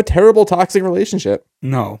 They have a terrible toxic relationship.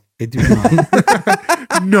 No, they do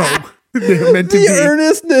not. No. They're meant to The be.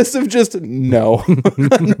 earnestness of just no,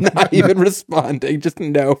 not even responding. Just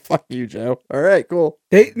no, fuck you, Joe. All right, cool.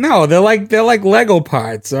 They're like Lego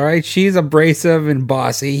parts, all right? She's abrasive and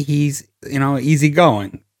bossy. He's,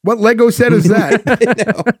 easygoing. What Lego set is that? I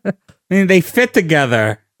know. I mean, they fit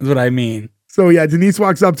together, is what I mean. So yeah, Denise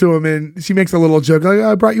walks up to him and she makes a little joke. Like,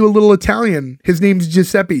 I brought you a little Italian. His name's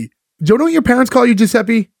Giuseppe. Joe, don't your parents call you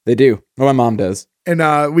Giuseppe? They do. Well, my mom does. And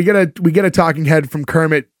we get a talking head from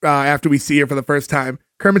Kermit after we see her for the first time.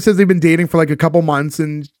 Kermit says they've been dating for like a couple months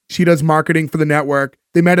and she does marketing for the network.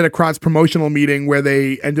 They met at a cross-promotional meeting where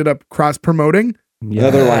they ended up cross-promoting. Yeah.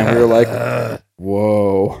 Another line, we were like,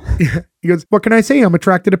 whoa. He goes, what can I say? I'm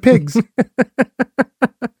attracted to pigs.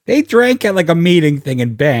 They drank at like a meeting thing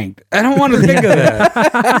and banged. I don't want to think of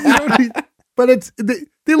that. But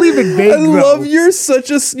they leave it vague. I love you have such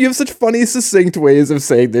funny, succinct ways of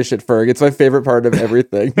saying this shit, Ferg. It's my favorite part of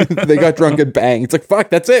everything. They got drunk and banged. It's like, fuck,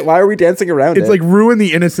 that's it. Why are we dancing around It's it? like ruin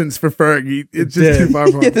the innocence for Ferg. It's just too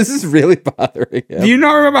far from Yeah, him. this is really bothering him. Do you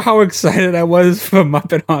not remember how excited I was for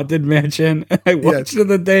Muppet Haunted Mansion? I watched it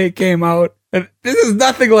the day it came out. And this is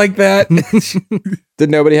nothing like that. Did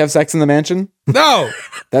nobody have sex in the mansion? No.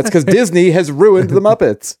 That's because Disney has ruined the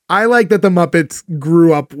Muppets. I like that the Muppets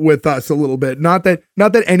grew up with us a little bit. Not that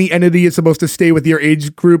any entity is supposed to stay with your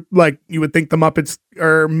age group. Like you would think the Muppets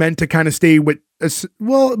are meant to kind of stay with us.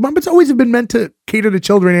 Well, Muppets always have been meant to cater to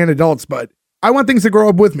children and adults, but I want things to grow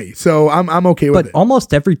up with me. So I'm okay with But it.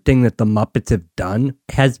 almost everything that the Muppets have done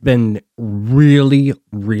has been really,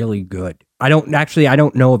 really good. I don't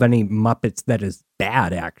know of any Muppets that is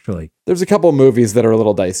bad, actually. There's a couple movies that are a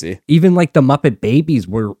little dicey. Even like the Muppet Babies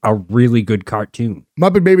were a really good cartoon.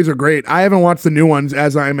 Muppet Babies are great. I haven't watched the new ones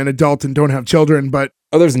as I'm an adult and don't have children, but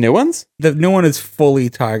Oh, there's new ones? The new one is fully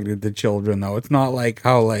targeted to children, though. It's not like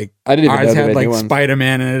how like I didn't even know ours there had were like new ones.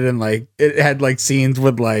 Spider-Man in it, and like it had like scenes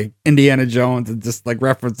with like Indiana Jones and just like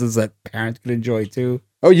references that parents could enjoy too.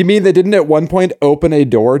 Oh, you mean they didn't at one point open a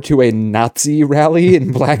door to a Nazi rally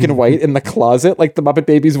in black and white in the closet like the Muppet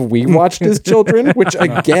Babies we watched as children? Which,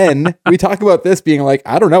 again, we talk about this being like,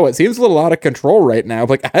 I don't know, it seems a little out of control right now.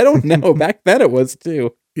 Like, I don't know. Back then it was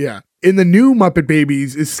too. yeah. In the new Muppet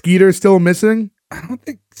Babies, is Skeeter still missing? I don't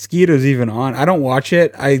think Skeeter's even on. I don't watch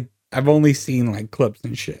it. I've only seen like clips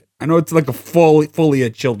and shit. I know it's like a fully a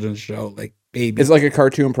children's show, like baby. Is it like a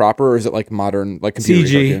cartoon proper or is it like modern, like computer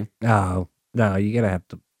CG? cartoon? Oh, no, you gotta have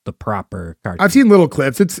the proper cartoon. I've seen little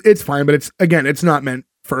clips. It's fine, but it's not meant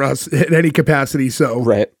for us in any capacity. So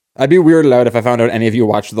Right. I'd be weirded out if I found out any of you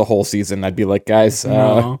watched the whole season. I'd be like, guys,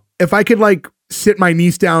 No. if I could like sit my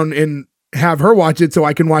niece down and have her watch it so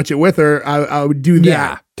I can watch it with her, I would do that.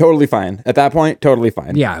 Yeah. totally fine. At that point, totally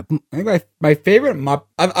fine. Yeah, I think my favorite Muppet,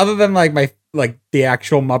 other than like the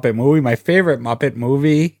actual Muppet movie, my favorite Muppet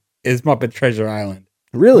movie is Muppet Treasure Island.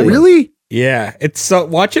 Really? Really? Yeah, it's so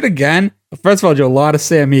watch it again. First of all, Joe, a lot of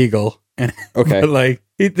Sam Eagle, and Okay. but like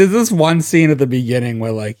there's this one scene at the beginning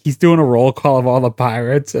where like he's doing a roll call of all the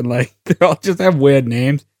pirates, and like they all just have weird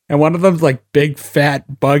names, and one of them's like big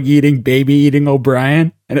fat bug eating baby eating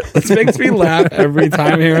O'Brien, and it makes me laugh every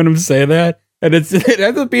time hearing him say that, and it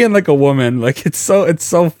ends up being like a woman, like it's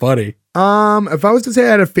so funny. If I was to say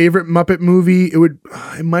I had a favorite Muppet movie,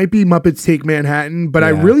 it might be Muppets Take Manhattan, but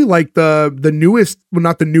I Yeah. really like the newest, well,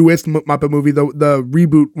 not the newest Muppet movie, the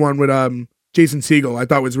reboot one with Jason Segel. I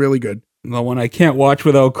thought was really good. The one I can't watch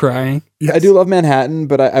without crying. Yes. I do love Manhattan,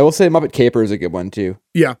 but I will say Muppet Caper is a good one too.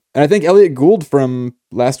 Yeah, And I think Elliot Gould from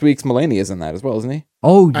last week's Mulaney is in that as well, isn't he?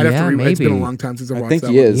 Oh, I'd have yeah, to maybe. It's been a long time since I I watched think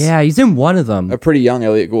that he one. is. Yeah, he's in one of them. A pretty young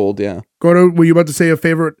Elliot Gould, yeah. Gordo, were you about to say a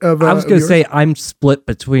favorite of? I was going of to yours? say I'm split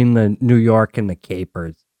between the New York and the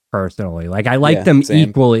Capers personally. Like I like Yeah, them same.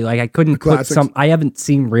 equally. Like I couldn't The put classics. some. I haven't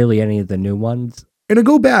seen really any of the new ones. And to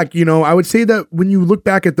go back, I would say that when you look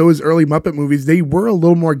back at those early Muppet movies, they were a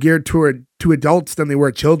little more geared to adults than they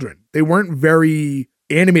were children. They weren't very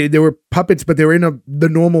animated. They were puppets, but they were in the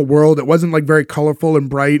normal world. It wasn't like very colorful and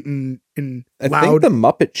bright and loud. I think the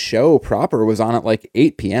Muppet Show proper was on at like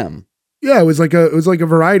 8 p.m. Yeah, it was like a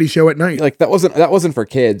variety show at night. Like that wasn't for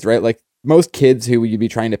kids, right? Like most kids who you'd be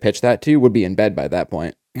trying to pitch that to would be in bed by that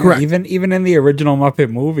point. Correct. Even in the original Muppet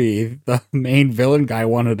movie, the main villain guy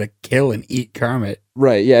wanted to kill and eat Kermit.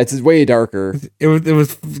 Right. Yeah, it's way darker. It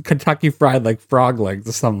was Kentucky Fried like frog legs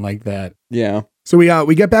or something like that. Yeah. So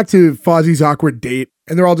we get back to Fozzie's awkward date,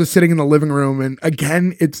 and they're all just sitting in the living room. And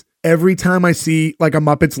again, it's every time I see like a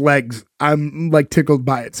Muppet's legs, I'm like tickled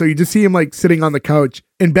by it. So you just see him like sitting on the couch,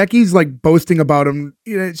 and Becky's like boasting about him.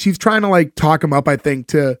 She's trying to like talk him up, I think,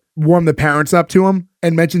 to warm the parents up to him,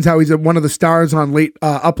 and mentions how he's one of the stars on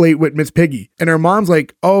Up Late with Miss Piggy. And her mom's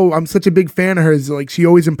like, "Oh, I'm such a big fan of hers. Like she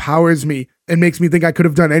always empowers me and makes me think I could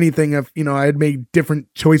have done anything if I had made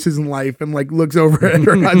different choices in life." And like looks over at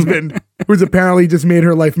her husband, who's apparently just made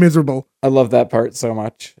her life miserable. I love that part so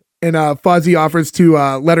much. And Fozzie offers to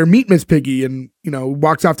let her meet Miss Piggy, and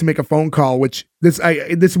walks off to make a phone call. Which this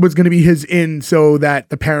was going to be his in, so that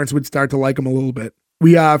the parents would start to like him a little bit.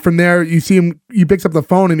 We from there, you see him. He picks up the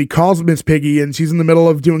phone and he calls Miss Piggy, and she's in the middle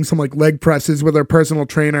of doing some like leg presses with her personal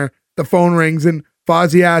trainer. The phone rings, and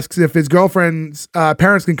Fozzie asks if his girlfriend's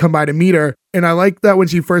parents can come by to meet her. And I like that when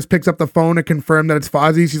she first picks up the phone to confirm that it's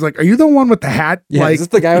Fozzie, she's like, "Are you the one with the hat?" Yeah, like, is this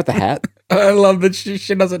the guy with the hat? I love that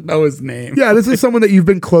she doesn't know his name. Yeah, this is someone that you've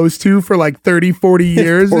been close to for like 30, 40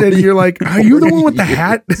 years. 40, and you're like, "Are you the one with the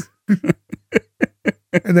hat?"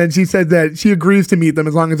 And then she said that she agrees to meet them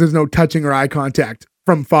as long as there's no touching or eye contact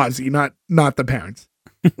from Fozzie, not the parents.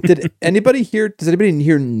 Does anybody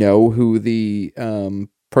here know who the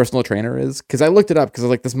personal trainer is? Because I looked it up because I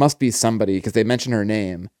was like, this must be somebody because they mention her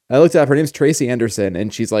name. I looked it up. Her name's Tracy Anderson,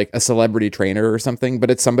 and she's like a celebrity trainer or something.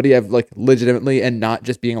 But it's somebody I've like legitimately, and not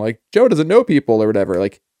just being like Joe doesn't know people or whatever.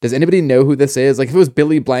 Like, does anybody know who this is? Like, if it was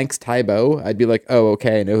Billy Blank's Tybo, I'd be like, oh,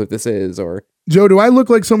 okay, I know who this is. Or Joe, do I look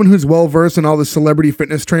like someone who's well versed in all the celebrity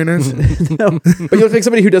fitness trainers? No, but you look like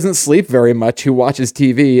somebody who doesn't sleep very much, who watches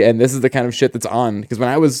TV, and this is the kind of shit that's on. Because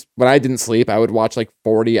when I didn't sleep, I would watch like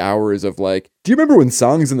 40 hours of like, do you remember when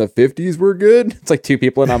songs in the 50s were good? It's like two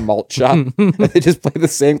people in a malt shop. They just play the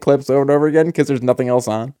same clips over and over again because there's nothing else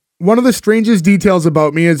on. One of the strangest details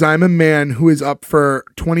about me is I'm a man who is up for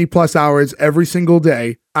 20 plus hours every single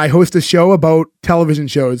day. I host a show about television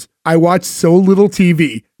shows. I watch so little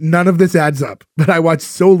TV. None of this adds up, but I watch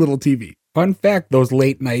so little TV. Fun fact, those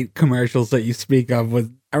late night commercials that you speak of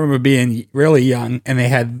I remember being really young, and they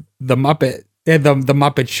had the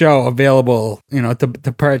Muppet Show available,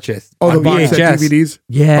 to purchase. Oh, the on box set VHS. DVDs?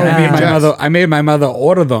 Yeah. I made my mother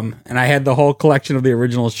order them, and I had the whole collection of the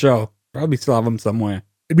original show. Probably still have them somewhere.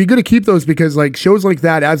 It'd be good to keep those because like shows like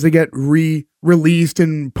that, as they get re-released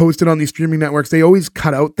and posted on these streaming networks, they always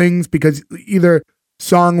cut out things because either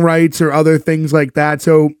song rights or other things like that.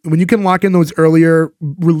 So when you can lock in those earlier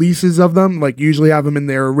releases of them, like usually have them in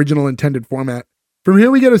their original intended format. From here,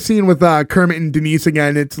 we get a scene with Kermit and Denise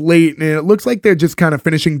again. It's late and it looks like they're just kind of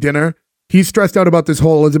finishing dinner. He's stressed out about this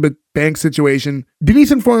whole Elizabeth Banks situation.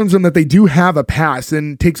 Denise informs him that they do have a pass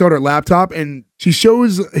and takes out her laptop, and she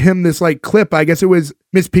shows him this like clip. I guess it was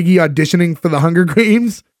Miss Piggy auditioning for the Hunger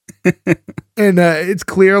Games. And it's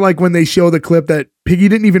clear like when they show the clip that Piggy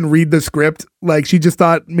didn't even read the script. Like she just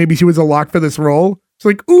thought maybe she was a lock for this role. She's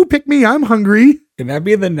like, "Ooh, pick me, I'm hungry." Can that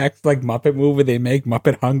be the next like Muppet movie they make,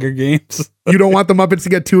 Muppet Hunger Games? You don't want the Muppets to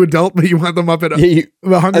get too adult, but you want the Muppet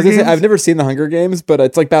the Hunger Games? I've never seen the Hunger Games, but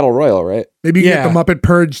it's like Battle Royale, right? Maybe you get the Muppet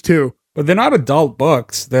Purge too. But they're not adult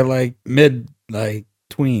books. They're like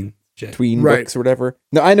tween shit. Tween books or whatever.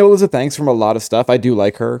 No, I know Elizabeth Banks from a lot of stuff. I do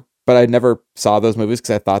like her, but I never saw those movies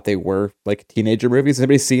because I thought they were like teenager movies. Has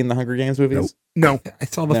anybody seen the Hunger Games movies? No. I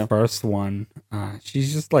saw the first one.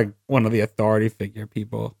 She's just like one of the authority figure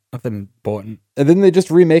people. Nothing important. And then they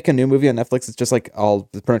just remake a new movie on Netflix. It's just like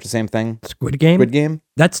pretty much the same thing. Squid Game? Squid Game?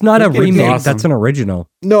 That's not Squid a Game's remake. awesome. That's an original.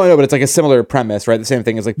 No, but it's like a similar premise, right? The same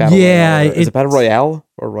thing as like Battle Royale. Is it Battle Royale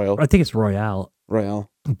or Royal? I think it's Royale.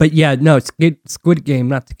 Royale. But yeah, no, Squid Game,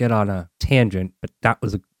 not to get on a tangent, but that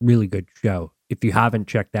was a really good show. If you haven't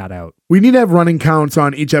checked that out. We need to have running counts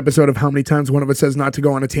on each episode of how many times one of us says not to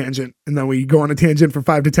go on a tangent, and then we go on a tangent for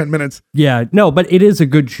 5 to 10 minutes. Yeah, no, but it is a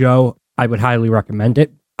good show. I would highly recommend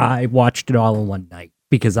it. I watched it all in one night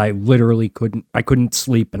because I literally couldn't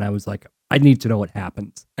sleep, and I was like, I need to know what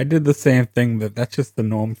happens. I did the same thing, but that's just the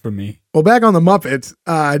norm for me. Well, back on the Muppets,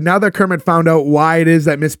 now that Kermit found out why it is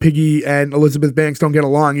that Miss Piggy and Elizabeth Banks don't get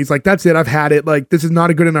along, he's like, that's it, I've had it. Like, this is not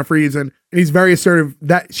a good enough reason. And he's very assertive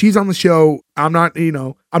that she's on the show. I'm not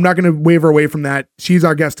going to waver away from that. She's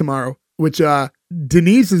our guest tomorrow, which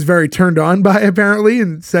Denise is very turned on by, apparently,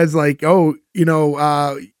 and says like, oh,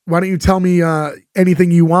 why don't you tell me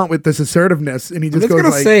anything you want with this assertiveness? And he just goes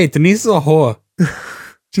like, say, Denise is a whore.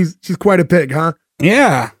 she's quite a pig, huh?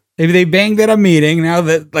 Yeah. Maybe they banged at a meeting now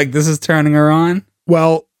that like this is turning her on.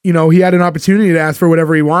 Well, he had an opportunity to ask for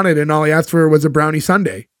whatever he wanted, and all he asked for was a brownie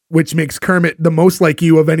sundae, which makes Kermit the most like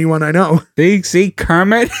you of anyone I know. See,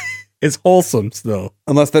 Kermit is wholesome still.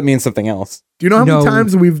 Unless that means something else. Do you know how many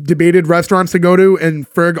times we've debated restaurants to go to, and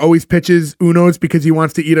Ferg always pitches Uno's because he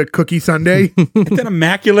wants to eat a cookie sundae? It's an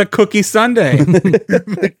immaculate cookie sundae.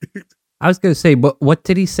 I was going to say, but what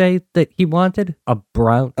did he say that he wanted? A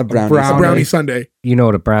brownie sundae. You know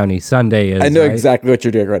what a brownie sundae is. I know right? exactly what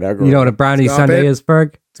you're doing right now. You know what a brownie sundae is,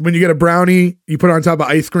 Ferg? It's when you get a brownie, you put it on top of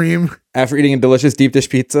ice cream. After eating a delicious deep dish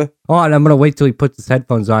pizza. Oh, and I'm going to wait till he puts his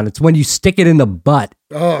headphones on. It's when you stick it in the butt.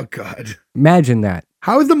 Oh, God. Imagine that.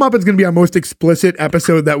 How is the Muppets going to be our most explicit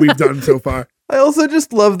episode that we've done so far? I also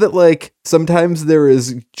just love that, like, sometimes there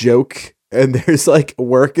is joke and there's, like,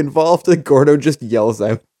 work involved, and Gordo just yells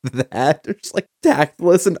out that. They're just, like,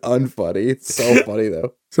 tactless and unfunny. It's so funny,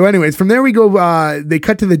 though. So anyways, from there we go, they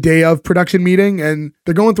cut to the day of production meeting, and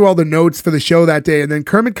they're going through all the notes for the show that day, and then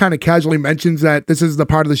Kermit kind of casually mentions that this is the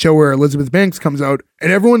part of the show where Elizabeth Banks comes out,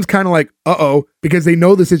 and everyone's kind of like, uh-oh, because they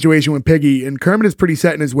know the situation with Piggy, and Kermit is pretty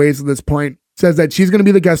set in his ways at this point. Says that she's going to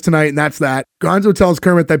be the guest tonight, and that's that. Gonzo tells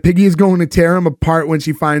Kermit that Piggy is going to tear him apart when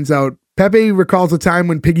she finds out. Pepe recalls a time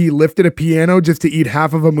when Piggy lifted a piano just to eat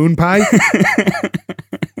half of a moon pie.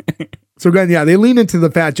 So again, yeah, they lean into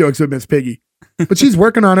the fat jokes with Miss Piggy. But she's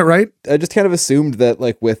working on it, right? I just kind of assumed that,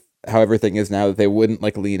 like, with how everything is now, that they wouldn't,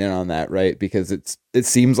 like, lean in on that, right? Because it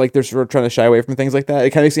seems like they're sort of trying to shy away from things like that.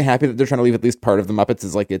 It kind of makes me happy that they're trying to leave at least part of the Muppets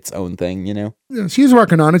as, like, its own thing, you know? Yeah, she's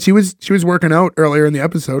working on it. She was working out earlier in the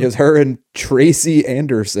episode. It was her and Tracy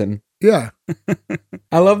Anderson. Yeah.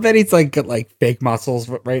 I love that he's like got like fake muscles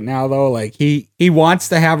right now though. Like he wants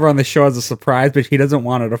to have her on the show as a surprise, but he doesn't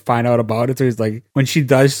want her to find out about it. So he's like, when she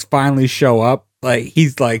does finally show up, like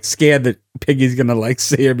he's like scared that Piggy's gonna like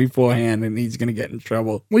see her beforehand and he's gonna get in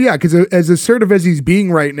trouble. Well, yeah, because as assertive as he's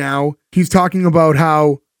being right now, he's talking about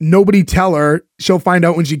how nobody tell her, she'll find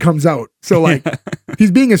out when she comes out. So like he's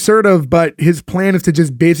being assertive, but his plan is to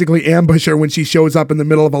just basically ambush her when she shows up in the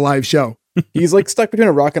middle of a live show. He's like stuck between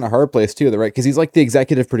a rock and a hard place too, right? Because he's like the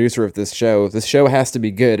executive producer of this show. This show has to be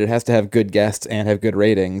good. It has to have good guests and have good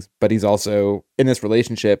ratings. But he's also in this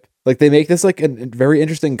relationship. Like they make this like a very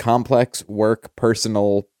interesting, complex work,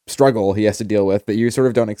 personal struggle he has to deal with that you sort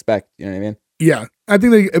of don't expect. You know what I mean? Yeah, I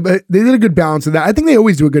think they did a good balance of that. I think they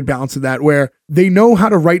always do a good balance of that, where they know how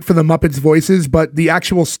to write for the Muppets' voices, but the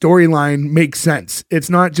actual storyline makes sense. It's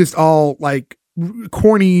not just all like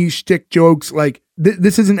corny shtick jokes. Like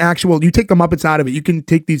this isn't actual. You take the Muppets out of it, you can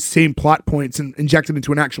take these same plot points and inject it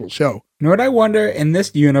into an actual show. You know what I wonder? In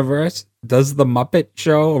this universe, does the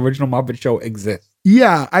original Muppet Show exist?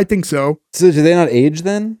 Yeah, I think so. So do they not age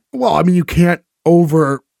then? Well, I mean, you can't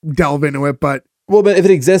over delve into it, but well, but if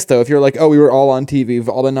it exists though, if you're like, oh, we were all on TV, we've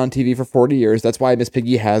all been on TV for 40 years. That's why Miss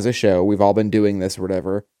Piggy has a show. We've all been doing this or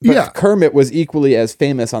whatever. But yeah, Kermit was equally as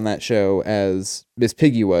famous on that show as Miss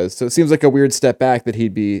Piggy was. So it seems like a weird step back that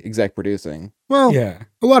he'd be exec producing. Well, yeah,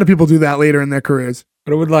 a lot of people do that later in their careers.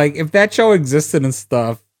 But it would like, if that show existed and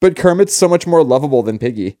stuff. But Kermit's so much more lovable than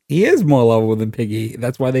Piggy. He is more lovable than Piggy.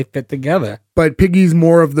 That's why they fit together. But Piggy's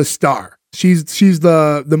more of the star. She's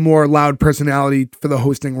the more loud personality for the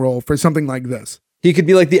hosting role for something like this. He could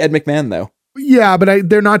be like the Ed McMahon, though. Yeah, but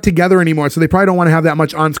they're not together anymore, so they probably don't want to have that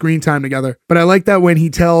much on-screen time together. But I like that when he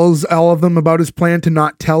tells all of them about his plan to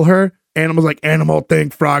not tell her, Animal's like, Animal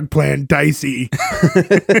think frog plan dicey.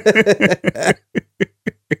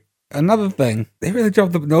 Another thing, they really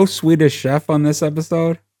dropped no Swedish Chef on this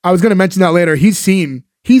episode. I was going to mention that later. He's seen,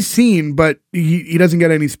 but he doesn't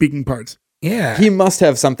get any speaking parts. Yeah. He must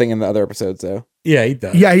have something in the other episodes, though. Yeah, he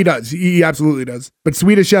does. Yeah, he does. He absolutely does. But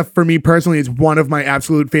Swedish Chef, for me personally, is one of my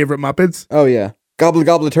absolute favorite Muppets. Oh, yeah. Gobble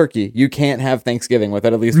Gobble Turkey. You can't have Thanksgiving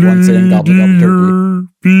without at least one saying Gobble Gobble Turkey.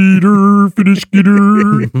 Feeder, finish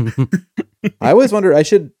getter. I always wonder, I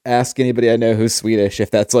should ask anybody I know who's Swedish if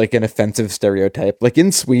that's like an offensive stereotype. Like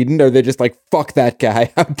in Sweden, are they just like, fuck that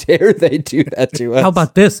guy? How dare they do that to us? How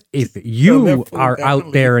about this? If you are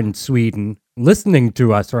out there in Sweden listening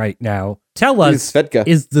to us right now, tell us,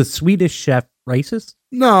 is the Swedish Chef racist?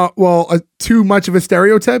 No, well, too much of a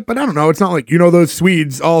stereotype, but I don't know. It's not like, those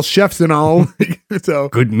Swedes, all chefs and all. So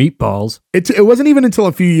Good meatballs. it wasn't even until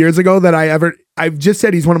a few years ago that I've just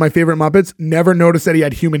said he's one of my favorite Muppets. Never noticed that he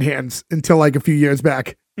had human hands until like a few years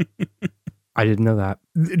back. I didn't know that.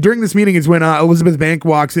 During this meeting is when Elizabeth Banks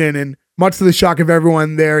walks in, and much to the shock of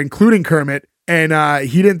everyone there, including Kermit, and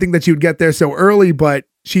he didn't think that she would get there so early, but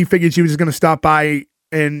she figured she was just going to stop by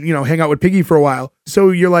and, hang out with Piggy for a while. So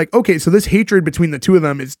you're like, okay, so this hatred between the two of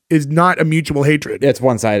them is not a mutual hatred. It's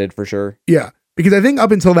one-sided for sure. Yeah. Because I think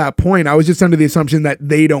up until that point, I was just under the assumption that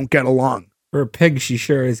they don't get along. For a pig, she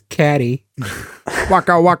sure is catty.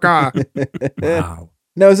 Waka waka. Wow.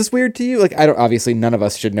 No, is this weird to you? Like, obviously none of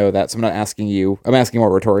us should know that, so I'm not asking you. I'm asking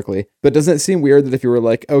more rhetorically. But doesn't it seem weird that if you were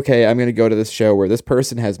like, okay, I'm going to go to this show where this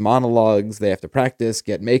person has monologues, they have to practice,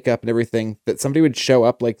 get makeup and everything, that somebody would show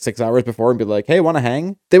up like 6 hours before and be like, hey, want to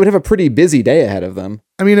hang? They would have a pretty busy day ahead of them.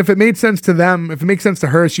 I mean, if it made sense to them, if it makes sense to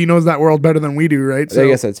her, she knows that world better than we do, right? I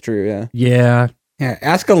guess that's true, yeah. Yeah. Yeah,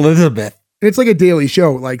 ask Elizabeth. It's like a daily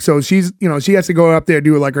show. Like, so she's, she has to go up there,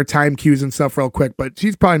 do like her time cues and stuff real quick, but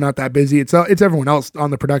she's probably not that busy. It's everyone else on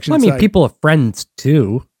the production Well, I mean, side. people are friends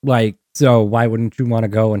too. Like, so why wouldn't you want to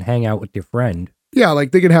go and hang out with your friend? Yeah,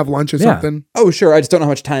 like they could have lunch or Yeah. something. Oh, sure. I just don't know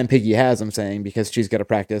how much time Piggy has, I'm saying, because she's got to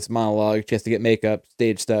practice monologue, she has to get makeup,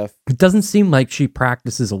 stage stuff. It doesn't seem like she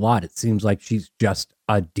practices a lot. It seems like she's just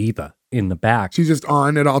a diva in the back. She's just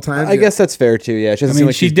on at all times. I guess that's fair too, yeah. She I doesn't seem mean,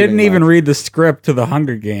 like she she's didn't doing even much. read the script to the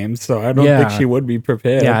Hunger Games, so I don't Yeah. think she would be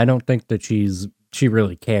prepared. Yeah, I don't think that she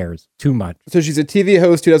really cares too much. So she's a TV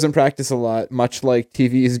host who doesn't practice a lot, much like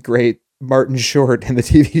TV's great Martin Short in the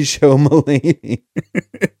TV show Mulaney.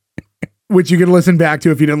 Which you can listen back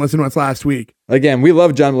to if you didn't listen to us last week. Again, we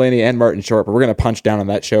love John Mulaney and Martin Short, but we're going to punch down on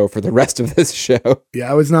that show for the rest of this show.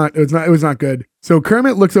 Yeah, it was not good. So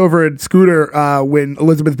Kermit looks over at Scooter when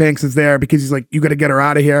Elizabeth Banks is there because he's like, you got to get her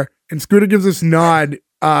out of here. And Scooter gives this nod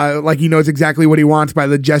like he knows exactly what he wants by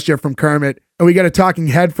the gesture from Kermit. And we get a talking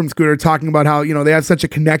head from Scooter talking about how, they have such a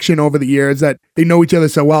connection over the years that they know each other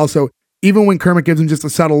so well. So even when Kermit gives him just a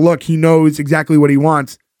subtle look, he knows exactly what he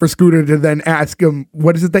wants for Scooter to then ask him,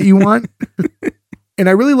 what is it that you want? And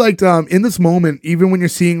I really liked in this moment, even when you're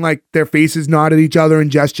seeing like their faces nod at each other and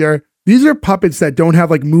gesture, these are puppets that don't have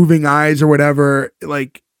like moving eyes or whatever,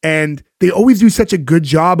 like, and they always do such a good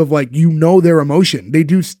job of like, their emotion. They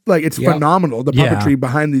do like, it's Yep. phenomenal, the Yeah. puppetry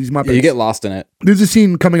behind these Muppets. Yeah, you get lost in it. There's a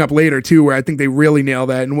scene coming up later too, where I think they really nail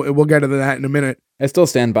that, and we'll get into that in a minute. I still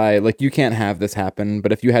stand by, like, you can't have this happen,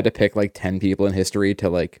 but if you had to pick like 10 people in history to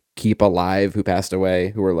like keep alive who passed away,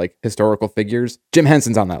 who were like historical figures, Jim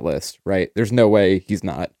Henson's on that list, right? There's no way he's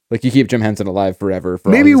not. Like, you keep Jim Henson alive forever. For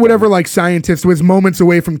all Maybe he's whatever done. like scientist was moments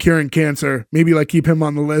away from curing cancer, maybe like keep him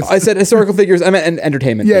on the list. I said historical figures, I meant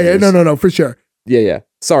entertainment yeah, figures. no, for sure. Yeah.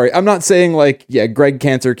 Sorry, I'm not saying like, Greg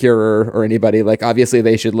Cancer Curer or anybody, like, obviously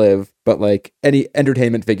they should live, but like any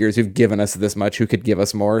entertainment figures who've given us this much, who could give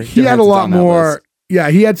us more. He had a lot more. Yeah,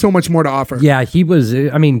 he had so much more to offer. Yeah, he was,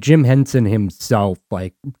 I mean, Jim Henson himself,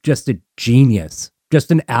 like, just a genius.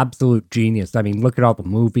 Just an absolute genius. I mean, look at all the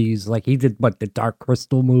movies. Like, he did, the Dark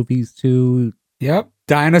Crystal movies, too. Yep.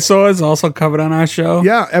 Dinosaurs also covered on our show.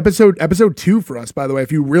 Yeah, episode 2 for us, by the way,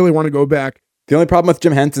 if you really want to go back. The only problem with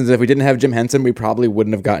Jim Henson is if we didn't have Jim Henson, we probably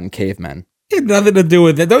wouldn't have gotten cavemen. It had nothing to do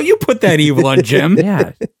with it. Don't you put that evil on Jim.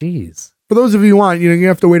 Yeah, jeez. For those of you who want, you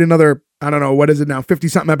have to wait another, I don't know, what is it now,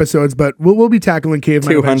 50-something episodes, but we'll be tackling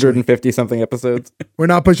cavemen eventually. 250 something episodes. We're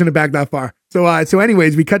not pushing it back that far. So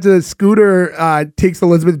anyways, we cut to Scooter takes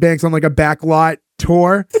Elizabeth Banks on like a backlot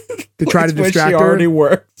tour to try to Which distract she her. already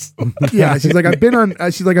works. Yeah, she's like, I've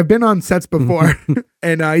been on sets before.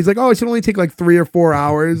 And he's like, oh, it should only take like 3 or 4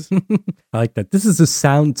 hours. I like that. This is a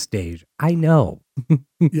sound stage. I know.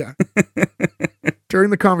 Yeah. During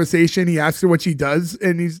the conversation, he asks her what she does.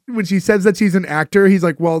 And when she says that she's an actor, he's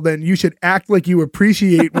like, well, then you should act like you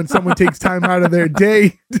appreciate when someone takes time out of their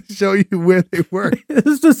day to show you where they work.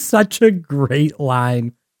 This is such a great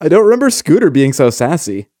line. I don't remember Scooter being so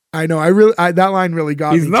sassy. I know. that line really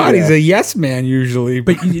got He's me. not. too. He's a yes man usually.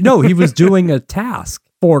 But he was doing a task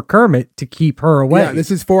for Kermit to keep her away. Yeah,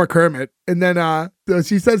 this is for Kermit. And then so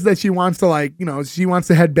she says that she wants to she wants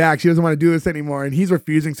to head back. She doesn't want to do this anymore. And he's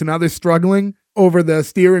refusing. So now they're struggling over the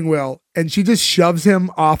steering wheel. And she just shoves him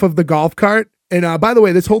off of the golf cart. And by the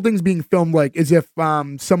way, this whole thing's being filmed like as if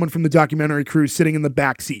someone from the documentary crew is sitting in the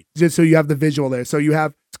back seat, just so you have the visual there. So you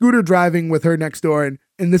have Scooter driving with her next door,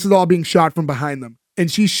 and this is all being shot from behind them. And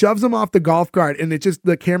she shoves him off the golf cart, and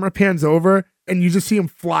the camera pans over, and you just see him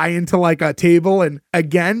fly into like a table. And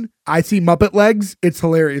again, I see Muppet legs. It's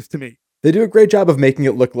hilarious to me. They do a great job of making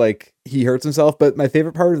it look like he hurts himself, but my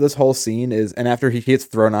favorite part of this whole scene is, and after he gets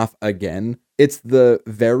thrown off again, it's the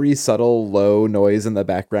very subtle low noise in the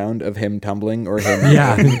background of him tumbling or him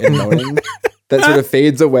and moaning that sort of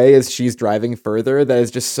fades away as she's driving further. That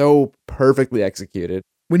is just so perfectly executed.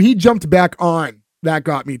 When he jumped back on, that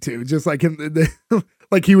got me too. Just like him,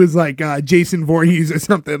 like he was like Jason Voorhees or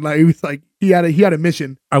something. Like he was like he had a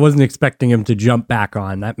mission. I wasn't expecting him to jump back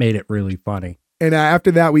on. That made it really funny. And after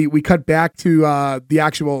that, we cut back to the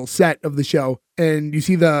actual set of the show, and you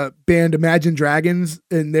see the band Imagine Dragons,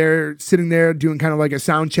 and they're sitting there doing kind of like a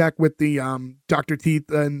sound check with the Dr. Teeth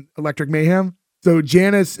and Electric Mayhem. So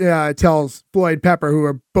Janice tells Floyd Pepper, who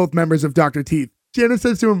are both members of Dr. Teeth, Janice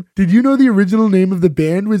says to him, "Did you know the original name of the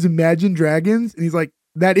band was Imagine Dragons?" And he's like,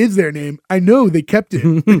 "That is their name. I know, they kept it."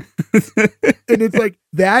 And it's like,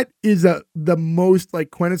 that is the most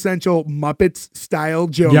like quintessential Muppets style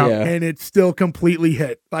joke. Yeah. And it's still completely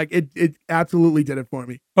hit. Like it absolutely did it for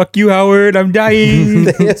me. Fuck you, Howard. I'm dying.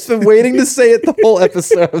 I've been waiting to say it the whole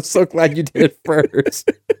episode. I'm so glad you did it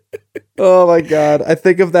first. Oh my God. I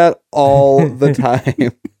think of that all the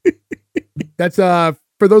time. That's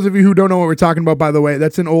for those of you who don't know what we're talking about, by the way,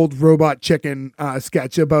 that's an old Robot Chicken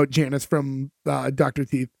sketch about Janice from Dr.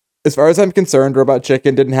 Teeth. As far as I'm concerned, Robot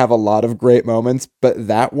Chicken didn't have a lot of great moments, but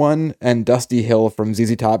that one and Dusty Hill from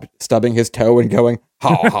ZZ Top stubbing his toe and going,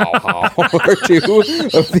 "How, are two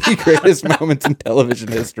of the greatest moments in television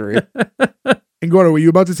history. And Gordo, were you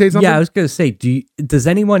about to say something? Yeah, I was going to say, does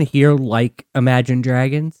anyone here like Imagine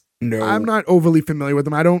Dragons? No. I'm not overly familiar with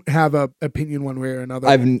them. I don't have a opinion one way or another.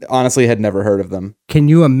 I've honestly had never heard of them. Can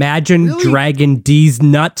you imagine Really? dragging D's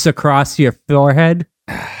nuts across your forehead?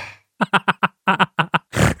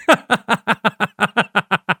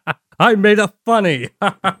 I made it funny.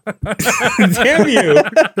 Damn you.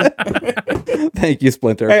 Thank you,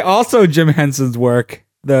 Splinter. Hey, also Jim Henson's work,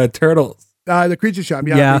 the Turtles. The Creature Shop,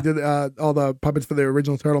 Yeah. They did all the puppets for the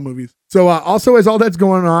original Turtle movies. So also as all that's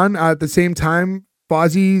going on, at the same time,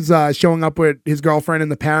 Fozzie's showing up with his girlfriend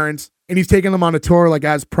and the parents, and he's taking them on a tour like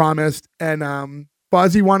as promised. And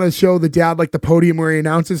Fozzie wanted to show the dad like the podium where he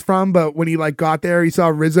announces from, but when he like got there, he saw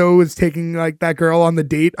Rizzo was taking like that girl on the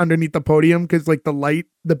date underneath the podium because like the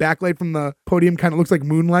backlight from the podium kind of looks like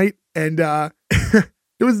moonlight. And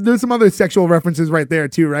there's some other sexual references right there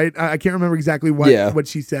too, right? I can't remember exactly what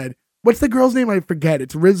she said. What's the girl's name? I forget.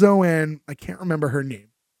 It's Rizzo, and I can't remember her name.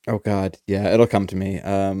 Oh God, yeah, it'll come to me.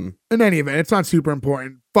 In any event, it's not super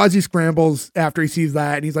important. Fozzie scrambles after he sees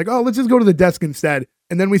that, and he's like, "Oh, let's just go to the desk instead."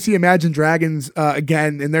 And then we see Imagine Dragons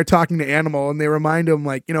again, and they're talking to Animal, and they remind him,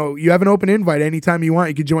 like, you have an open invite anytime you want.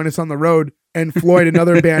 You could join us on the road. And Floyd,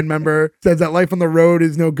 another band member, says that life on the road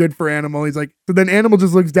is no good for Animal. He's like, so then Animal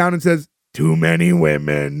just looks down and says, "Too many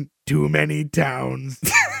women, too many towns."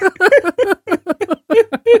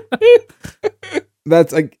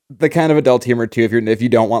 That's like the kind of adult humor too. If you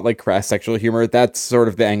don't want like crass sexual humor, that's sort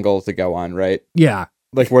of the angle to go on, right? Yeah.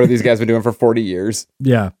 Like, what have these guys been doing for 40 years?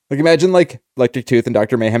 Yeah. Like, imagine like Electric Tooth and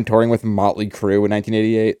Dr. Mayhem touring with Motley Crue in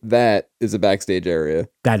 1988. That is a backstage area.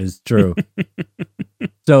 That is true.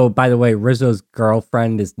 So, by the way, Rizzo's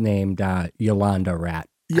girlfriend is named Yolanda Rat.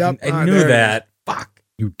 Yep. I knew there it that. Fuck.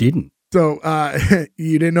 You didn't. So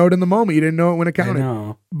you didn't know it in the moment. You didn't know it when it I counted.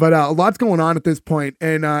 know. But a lot's going on at this point.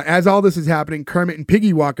 And as all this is happening, Kermit and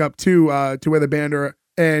Piggy walk up to where the band are.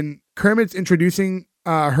 And Kermit's introducing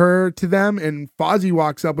her to them. And Fozzie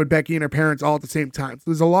walks up with Becky and her parents all at the same time. So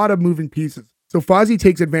there's a lot of moving pieces. So Fozzie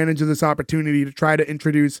takes advantage of this opportunity to try to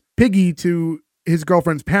introduce Piggy to his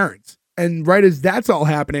girlfriend's parents. And right as that's all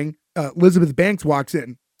happening, Elizabeth Banks walks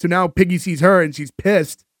in. So now Piggy sees her and she's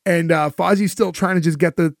pissed. And Fozzie's still trying to just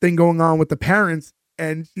get the thing going on with the parents.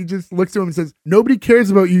 And she just looks to him and says, "Nobody cares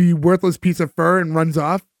about you, you worthless piece of fur," and runs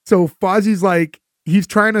off. So Fozzie's like, he's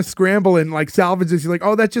trying to scramble and like salvage this. He's like,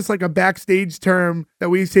 "Oh, that's just like a backstage term that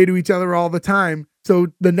we say to each other all the time." So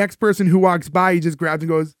the next person who walks by, he just grabs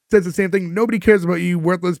and says the same thing. "Nobody cares about you, you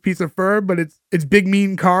worthless piece of fur," but it's Big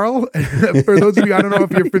Mean Carl. For those of you, I don't know if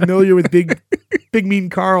you're familiar with Big Mean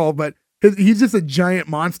Carl, but he's just a giant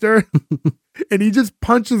monster. And he just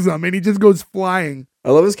punches them and he just goes flying.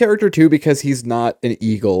 I love his character too because he's not an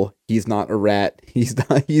eagle. He's not a rat. He's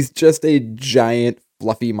just a giant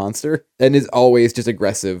fluffy monster and is always just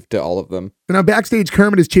aggressive to all of them. So now backstage,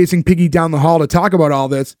 Kermit is chasing Piggy down the hall to talk about all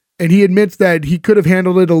this. And he admits that he could have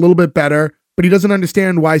handled it a little bit better, but he doesn't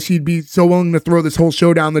understand why she'd be so willing to throw this whole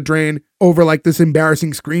show down the drain over like this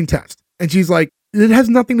embarrassing screen test. And she's like, "It has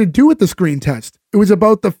nothing to do with the screen test. It was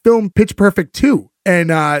about the film Pitch Perfect 2. And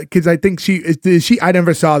because I think I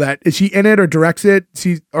never saw that. Is she in it or directs it?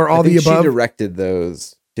 Or all the above? She directed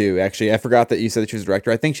those. too. Actually, I forgot that you said that she was a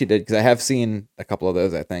director. I think she did because I have seen a couple of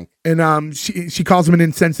those. I think. And she calls him an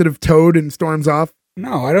insensitive toad and storms off.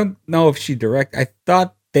 No, I don't know if she direct. I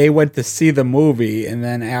thought they went to see the movie, and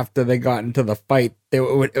then after they got into the fight, it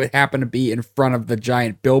would happen to be in front of the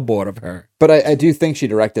giant billboard of her. But I do think she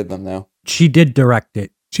directed them though. She did direct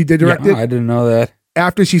it. She did direct Oh, it. I didn't know that.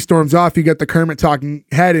 After she storms off, you get the Kermit talking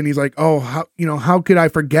head, and he's like, "Oh, how could I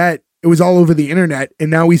forget? It was all over the internet." And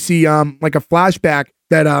now we see like a flashback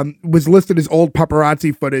that was listed as old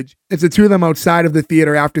paparazzi footage. It's the two of them outside of the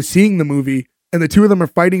theater after seeing the movie, and the two of them are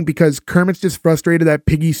fighting because Kermit's just frustrated that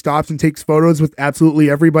Piggy stops and takes photos with absolutely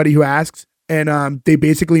everybody who asks, and they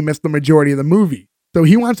basically missed the majority of the movie. So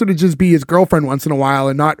he wants her to just be his girlfriend once in a while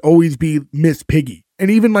and not always be Miss Piggy. And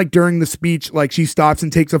even like during the speech, like she stops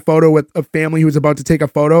and takes a photo with a family who was about to take a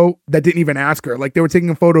photo that didn't even ask her. Like they were taking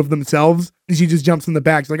a photo of themselves, and she just jumps in the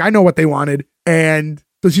back. She's like, I know what they wanted. And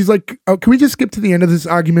so she's like, oh, can we just skip to the end of this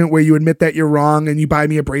argument where you admit that you're wrong and you buy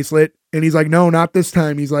me a bracelet? And he's like, no, not this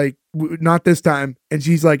time. He's like, not this time. And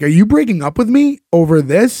she's like, are you breaking up with me over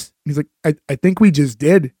this? He's like, I think we just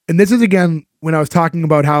did. And this is again when I was talking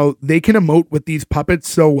about how they can emote with these puppets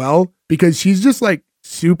so well, because she's just like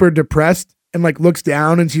super depressed and like looks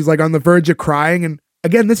down and she's like on the verge of crying. And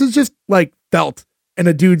again, this is just like felt in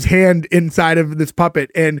a dude's hand inside of this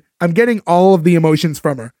puppet. And I'm getting all of the emotions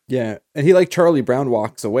from her. Yeah, and he like Charlie Brown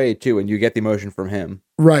walks away too, and you get the emotion from him.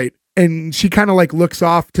 Right. And she kind of like looks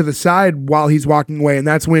off to the side while he's walking away. And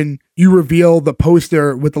that's when you reveal the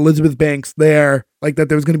poster with Elizabeth Banks there, like that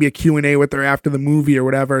there was going to be a Q&A with her after the movie or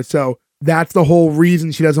whatever. So that's the whole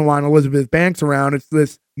reason she doesn't want Elizabeth Banks around. It's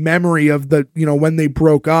this memory of the, when they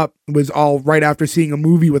broke up was all right after seeing a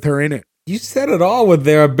movie with her in it. You said it all with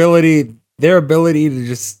their ability to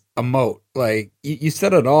just emote. Like you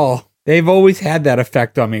said it all. They've always had that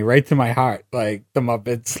effect on me, right to my heart. Like the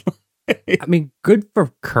Muppets. I mean, good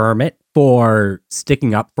for Kermit for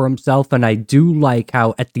sticking up for himself. And I do like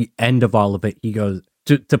how at the end of all of it, he goes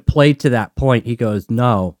to play to that point. He goes,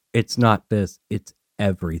 no, it's not this. It's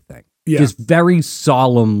everything. Yeah. Just very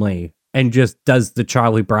solemnly, and just does the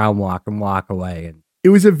Charlie Brown walk and walk away. And It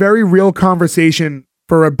was a very real conversation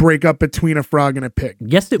for a breakup between a frog and a pig.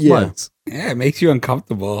 yes, it Yeah. was. Yeah, it makes you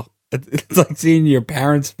uncomfortable. It's like seeing your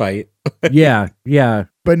parents fight. Yeah. Yeah.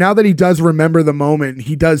 But now that he does remember the moment,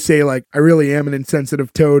 he does say, like, I really am an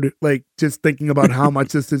insensitive toad, like, just thinking about how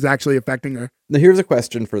much this is actually affecting her. Now, here's a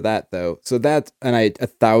question for that, though. So that, and I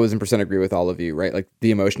 1,000% agree with all of you, right? Like,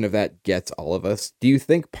 the emotion of that gets all of us. Do you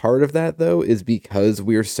think part of that, though, is because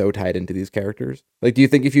we're so tied into these characters? Like, do you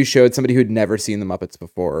think if you showed somebody who'd never seen the Muppets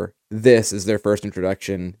before, this is their first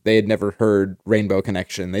introduction, they had never heard Rainbow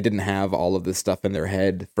Connection, they didn't have all of this stuff in their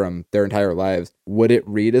head from their entire lives, would it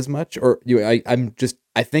read as much? Or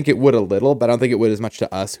I think it would a little, but I don't think it would as much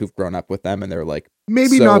to us who've grown up with them and they're like,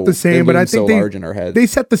 Maybe so- not the same, they but I loom think so large in our heads. they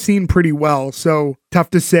set the scene pretty well. So tough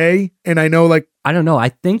to say. And I know, like, I don't know. I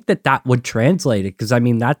think that would translate it, because I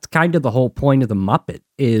mean that's kind of the whole point of the Muppet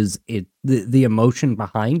is the emotion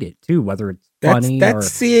behind it too, whether it's funny That's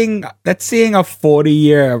seeing a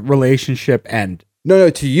 40-year relationship end.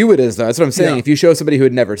 No, to you it is, though. That's what I'm saying. Yeah. If you show somebody who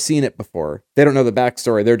had never seen it before, they don't know the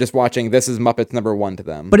backstory. They're just watching, this is Muppets #1 to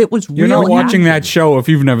them. but it was You're real not watching that action. show if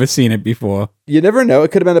you've never seen it before. You never know.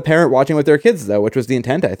 It could have been a parent watching with their kids, though, which was the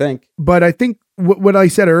intent, I think. but I think what I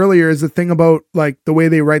said earlier is the thing about, like, the way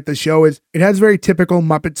they write the show is it has very typical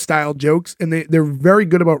Muppet style jokes, and they're very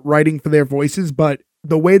good about writing for their voices. But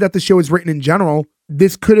the way that the show is written in general,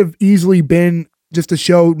 this could have easily been just a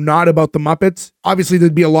show not about the Muppets. Obviously,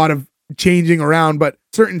 there'd be a lot of changing around, but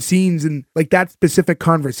certain scenes and like that specific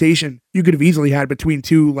conversation you could have easily had between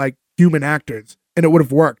two like human actors and it would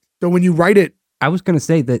have worked. So when you write it, I was going to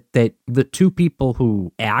say that the two people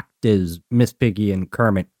who act as Miss Piggy and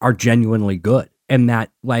Kermit are genuinely good, and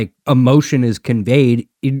that like emotion is conveyed.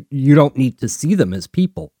 You don't need to see them as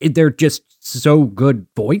people. They're just so good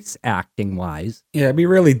voice acting wise. Yeah, it'd be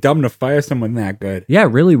really dumb to fire someone that good. Yeah, it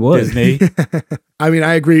really would. Disney. I mean,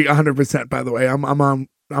 I agree 100%, by the way. I'm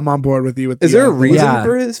on board with you with Is the, there a reason Yeah.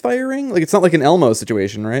 for his firing? Like, it's not like an Elmo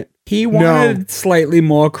situation, right? He wanted slightly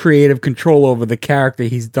more creative control over the character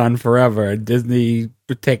he's done forever. Disney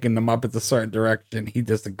taking them up at a certain direction. He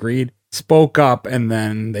disagreed, spoke up, and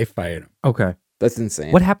then they fired him. Okay. That's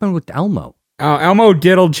insane. What happened with Elmo? Elmo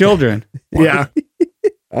diddled children. Yeah.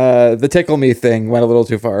 The tickle me thing went a little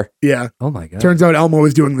too far. Yeah. Oh my god. Turns out Elmo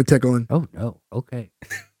was doing the tickling. Oh no. Okay.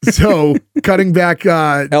 So cutting back,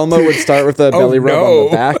 Elmo would start with a Oh, belly rub on no.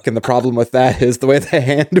 the back, and the problem with that is the way the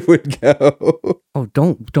hand would go. Oh,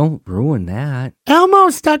 don't ruin that.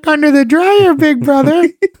 Elmo's stuck under the dryer, big brother.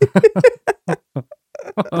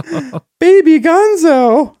 Baby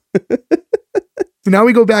Gonzo. So now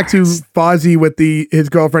we go back to Fozzie with his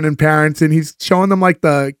girlfriend and parents, and he's showing them like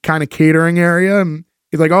the kind of catering area. And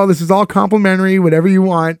he's like, oh, this is all complimentary, whatever you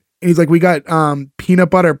want. And he's like, we got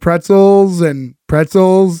peanut butter pretzels. And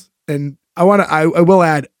I will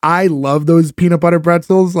add, I love those peanut butter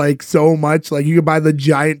pretzels like so much. Like you could buy the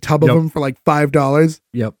giant tub of them for like $5.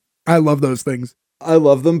 Yep. I love those things. I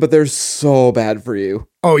love them, but they're so bad for you.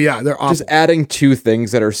 Oh yeah, they're awful. Just adding two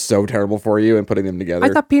things that are so terrible for you and putting them together. I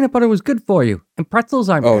thought peanut butter was good for you, and pretzels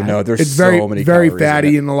aren't. Oh bad. no, there's It's so very, many very calories in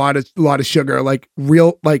fatty it. and a lot of sugar. Like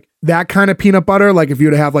real, like that kind of peanut butter. Like if you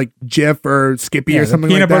were to have like Jif or Skippy or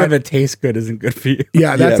something peanut like butter that. that tastes good isn't good for you.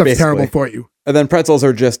 Yeah, that Yeah, stuff's terrible basically. for you. And then pretzels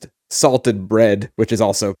are just salted bread, which is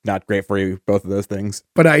also not great for you. Both of those things.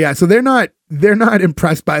 But yeah, so they're not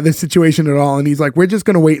impressed by this situation at all. And he's like, we're just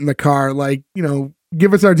gonna wait in the car. Like,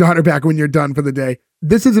 give us our daughter back when you're done for the day.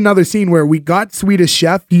 This is another scene where we got Swedish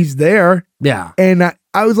Chef. He's there. Yeah. And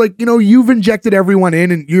I was like, you've injected everyone in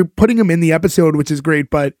and you're putting him in the episode, which is great.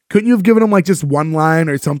 But couldn't you have given him like just one line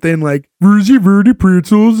or something like, Verzi Verdi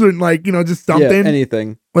pretzels and like, just something? Yeah,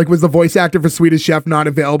 anything. Like, was the voice actor for Swedish Chef not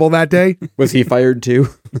available that day? Was he fired too?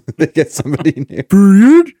 They get somebody new.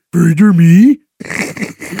 Burger me?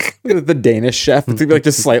 The Danish chef. It's gonna be like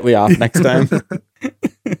just slightly off next time.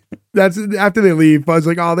 That's after they leave. I was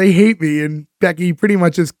like, oh, they hate me. And Becky pretty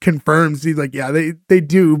much just confirms. He's like, yeah, they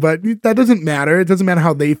do, but that doesn't matter. It doesn't matter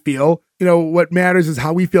how they feel. What matters is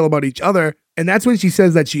how we feel about each other. And that's when she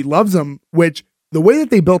says that she loves him, which the way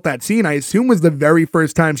that they built that scene, I assume was the very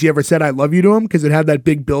first time she ever said, I love you to him, because it had that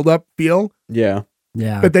big build up feel. Yeah.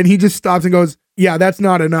 Yeah. But then he just stops and goes, yeah, that's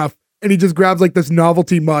not enough. And he just grabs like this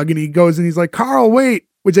novelty mug and he goes and he's like, Carl, wait.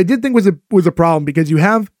 Which I did think was a problem, because you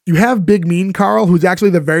have Big Mean Carl, who's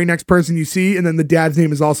actually the very next person you see, and then the dad's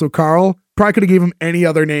name is also Carl. Probably could have gave him any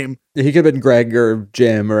other name. He could have been Greg or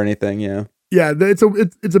Jim or anything, yeah. Yeah, it's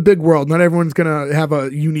a big world. Not everyone's gonna have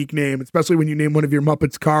a unique name, especially when you name one of your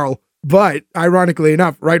Muppets Carl. But ironically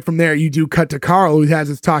enough, right from there you do cut to Carl, who has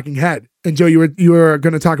his talking head. And Joe, you were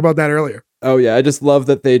going to talk about that earlier. Oh yeah, I just love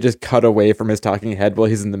that they just cut away from his talking head while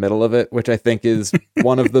he's in the middle of it, which I think is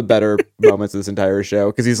one of the better moments of this entire show.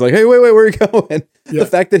 Because he's like, hey, wait, where are you going? Yeah. The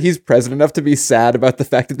fact that he's present enough to be sad about the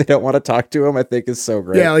fact that they don't want to talk to him, I think is so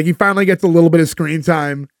great. Yeah, like he finally gets a little bit of screen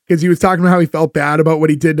time, because he was talking about how he felt bad about what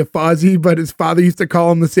he did to Fozzie, but his father used to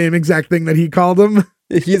call him the same exact thing that he called him.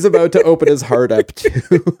 He's about to open his heart up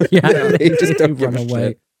too. Yeah. They just don't give Run a away.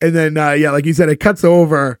 shit. And then, like you said, it cuts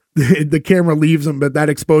over. The camera leaves him, but that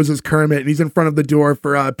exposes Kermit, and he's in front of the door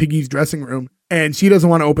for Piggy's dressing room. And she doesn't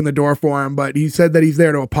want to open the door for him, but he said that he's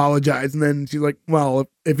there to apologize. And then she's like, well,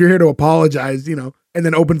 if you're here to apologize, and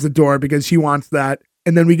then opens the door because she wants that.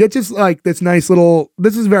 And then we get just like this nice little,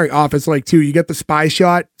 this is very Office-like too. You get the spy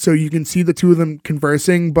shot, so you can see the two of them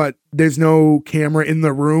conversing, but there's no camera in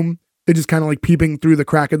the room. They're just kind of like peeping through the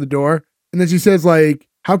crack of the door. And then she says like,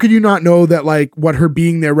 how could you not know that like what her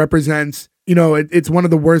being there represents? It's one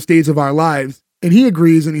of the worst days of our lives. And he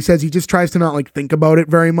agrees, and he says he just tries to not like think about it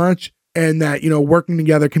very much, and that, working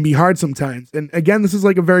together can be hard sometimes. And again, this is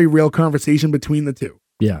like a very real conversation between the two.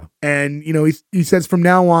 Yeah. And, he says from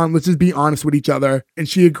now on, let's just be honest with each other. And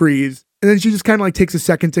she agrees. And then she just kind of like takes a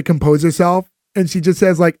second to compose herself. And she just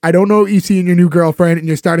says like, I don't know what you see in your new girlfriend, and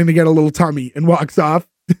you're starting to get a little tummy, and walks off.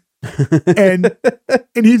 and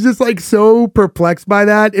he's just like so perplexed by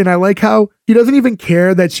that. And I like how he doesn't even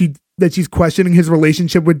care that she's questioning his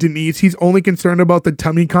relationship with Denise. He's only concerned about the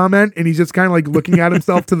tummy comment, and he's just kind of like looking at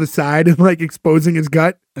himself to the side and like exposing his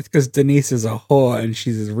gut. That's because Denise is a whore and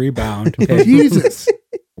she's his rebound. Jesus.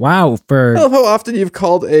 Wow. I love how often you've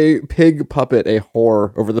called a pig puppet a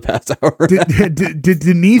whore over the past hour. Did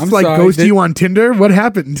Denise I'm like sorry, ghost you on Tinder? What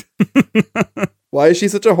happened? Why is she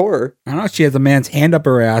such a whore? I don't know. She has a man's hand up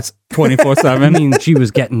her ass I 24/7. mean, she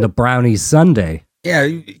was getting the brownies Sunday. Yeah,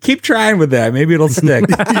 keep trying with that. Maybe it'll stick.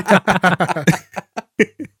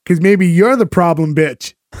 Because maybe you're the problem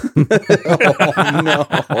bitch. Oh, no.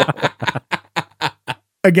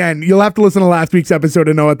 Again, you'll have to listen to last week's episode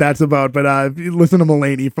to know what that's about. But listen to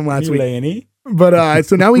Mulaney from last week. Laney. But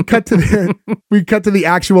so now we cut to the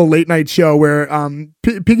actual late night show where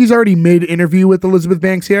Piggy's already made interview with Elizabeth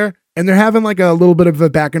Banks here, and they're having like a little bit of a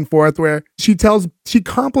back and forth where she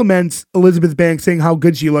compliments Elizabeth Banks, saying how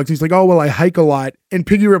good she looks. He's like, oh well, I hike a lot, and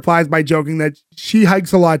Piggy replies by joking that she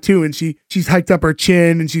hikes a lot too, and she's hiked up her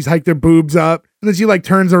chin and she's hiked her boobs up, and then she like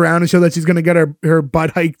turns around and shows that she's gonna get her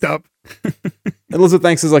butt hiked up. Elizabeth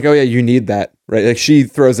Banks is like, oh yeah, you need that, right? Like she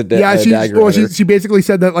throws a dagger at her. She basically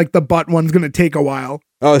said that like the butt one's gonna take a while.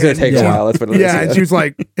 Oh, it's gonna take a while. That's what it is. Yeah, and she was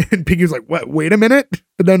like, and Piggy was like, what? Wait a minute.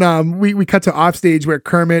 But then we cut to off stage where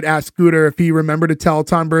Kermit asked Scooter if he remembered to tell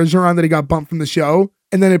Tom Bergeron that he got bumped from the show.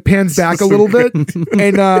 and then it pans back a little bit,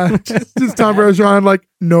 and just Tom Bergeron like,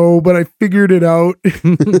 no, but I figured it out.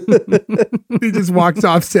 He just walks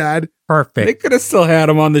off sad. They Perfect. could have still had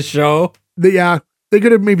him on the show. They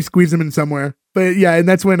could have maybe squeezed him in somewhere. But yeah, and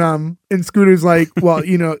that's when and Scooter's like, well,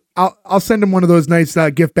 I'll send him one of those nice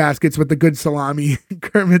gift baskets with the good salami.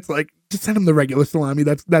 Kermit's like, just send him the regular salami.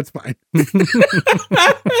 That's fine.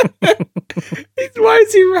 Why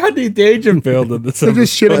is he Rodney Dangerfield in this? They're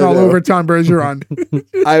just shitting I all know. over Tom Bergeron.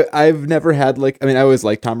 I've never had I always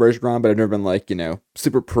liked Tom Bergeron, but I've never been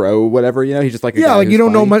super pro whatever. He's just like a guy Like you who's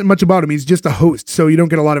don't know funny. much about him. He's just a host, so you don't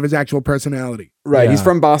get a lot of his actual personality. Right. He's Yeah.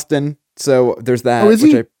 from Boston. So there's that. Oh, is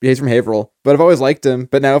he? He's from Haverhill. But I've always liked him.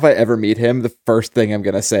 But now if I ever meet him, the first thing I'm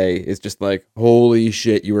going to say is just like, holy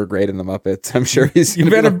shit, you were great in the Muppets. I'm sure he's You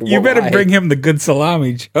gonna better be you like, better "Why?" bring him the good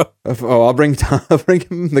salami, Joe. Oh, I'll bring him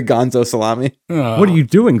the Gonzo salami. What are you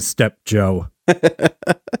doing, Step Joe?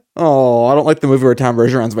 Oh, I don't like the movie where Tom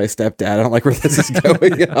Bergeron's my stepdad. I don't like where this is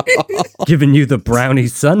going. Giving you the brownie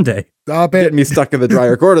sundae. Stop it. Getting me stuck in the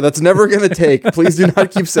dryer quarter. That's never going to take. Please do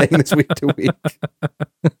not keep saying this week to week.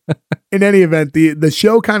 In any event, the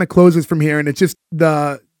show kind of closes from here, and it's just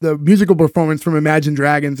the musical performance from Imagine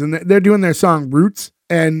Dragons, and they're doing their song Roots.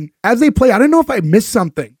 And as they play, I don't know if I missed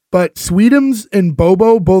something, but Sweetums and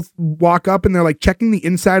Bobo both walk up and they're like checking the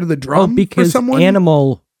inside of the drum Oh, because for someone.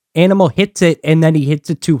 Animal hits it and then he hits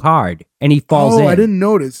it too hard and he falls in. I didn't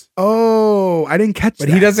notice. Oh, I didn't catch But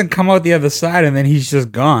that. he doesn't come out the other side, and then he's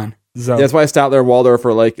just gone. So That's why Statler and Waldorf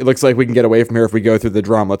are like, it looks like we can get away from here if we go through the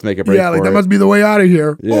drum. Let's make a break Yeah, like for that it. must be the way out of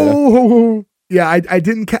here. Yeah. Oh, yeah. I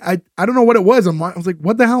didn't. I don't know what it was. I was like,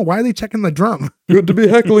 what the hell? Why are they checking the drum? Good to be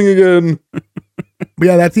heckling again. But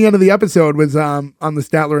yeah, that's the end of the episode. Was on the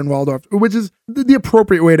Statler and Waldorf, which is the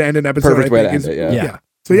appropriate way to end an episode. Perfect I way to think, end is- it, yeah. Yeah.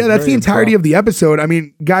 So yeah, that's Very the entirety improv. of the episode. I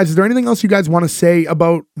mean, guys, is there anything else you guys want to say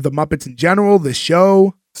about the Muppets in general, the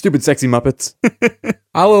show? Stupid sexy Muppets.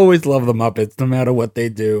 I'll always love the Muppets, no matter what they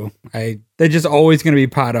do. They're just always going to be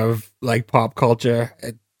part of like pop culture.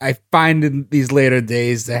 I find in these later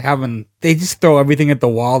days they just throw everything at the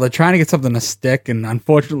wall. They're trying to get something to stick, and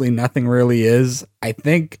unfortunately, nothing really is. I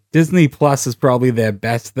think Disney Plus is probably their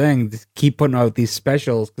best thing. Just keep putting out these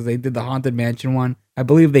specials because they did the Haunted Mansion one. I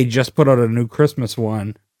believe they just put out a new Christmas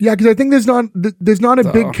one. Yeah, because I think there's not a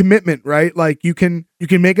So- big commitment, right? Like you can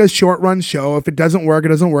make a short run show. If it doesn't work, it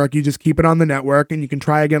doesn't work. You just keep it on the network, and you can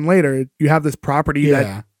try again later. You have this property that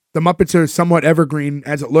Yeah. the Muppets are somewhat evergreen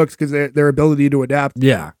as it looks because their ability to adapt.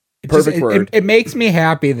 Yeah. Perfect word. It makes me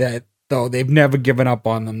happy that though they've never given up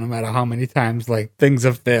on them, no matter how many times like things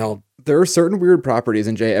have failed. There are certain weird properties,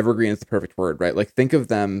 and Jay, evergreen is the perfect word, right? Like think of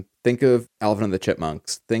them, think of Alvin and the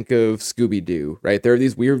Chipmunks, think of Scooby-Doo, right? There are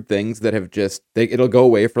these weird things that have it'll go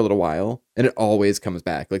away for a little while and it always comes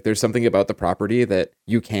back. Like there's something about the property that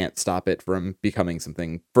you can't stop it from becoming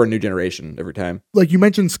something for a new generation every time. Like you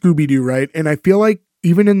mentioned Scooby-Doo, right? And I feel like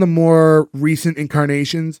even in the more recent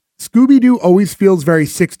incarnations, Scooby-Doo always feels very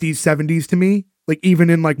 60s, 70s to me. Like even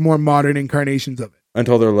in like more modern incarnations of it.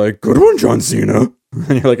 Until they're like, good one, John Cena.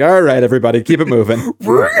 And you're like, all right, everybody, keep it moving.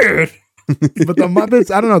 But the Muppets,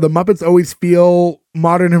 I don't know, the Muppets always feel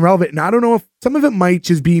modern and relevant. And I don't know if some of it might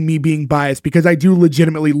just be me being biased because I do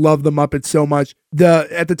legitimately love the Muppets so much.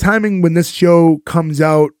 At the timing when this show comes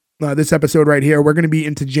out, this episode right here, we're going to be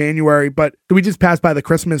into January, but we just passed by the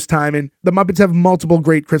Christmas time, and the Muppets have multiple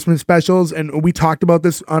great Christmas specials. And we talked about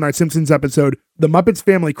this on our Simpsons episode. The Muppets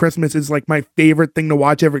Family Christmas is like my favorite thing to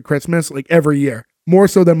watch every Christmas, like every year, more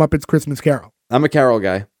so than Muppets Christmas Carol. I'm a Carol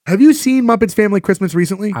guy. Have you seen Muppets Family Christmas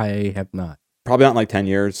recently? I have not. Probably not in like 10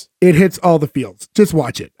 years. It hits all the fields. Just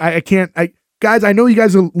watch it. Guys, I know you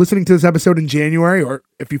guys are listening to this episode in January, or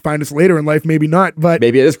if you find us later in life, maybe not, but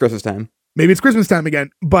Maybe it is Christmas time. maybe it's Christmas time again.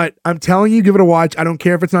 But I'm telling you, give it a watch. I don't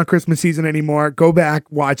care if it's not Christmas season anymore. Go back,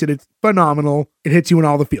 watch it. It's phenomenal. It hits you in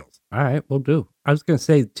all the fields. All right, we'll do. I was going to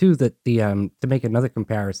say too that the to make another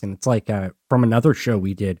comparison, it's like from another show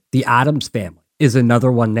we did, The Addams Family is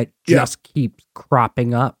another one that Yeah. just keeps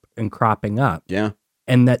cropping up and cropping up. Yeah.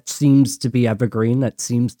 And that seems to be evergreen, that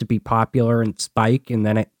seems to be popular and spike, and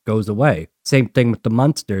then it goes away. Same thing with the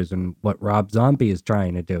Munsters and what Rob Zombie is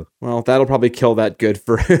trying to do. Well, that'll probably kill that good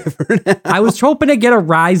for now. I was hoping to get a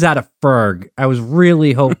rise out of Ferg. I was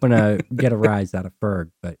really hoping to get a rise out of Ferg,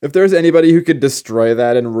 but If there's anybody who could destroy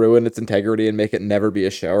that and ruin its integrity and make it never be a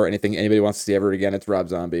show or anything anybody wants to see ever again, it's Rob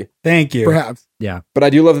Zombie. Thank you. Perhaps. yeah. But I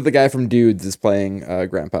do love that the guy from Dudes is playing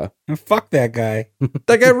Grandpa. And fuck that guy.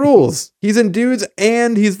 That guy rules. He's in Dudes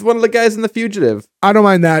and he's one of the guys in The Fugitive. I don't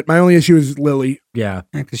mind that. My only issue is Lily. Yeah.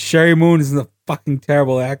 Because Sherry Moon is a fucking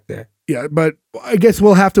terrible actor. Yeah, but I guess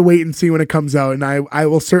we'll have to wait and see when it comes out, and I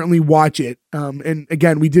will certainly watch it. And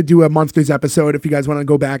again, we did do a Monsters episode. If you guys want to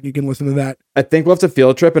go back, you can listen to that. I think we'll have to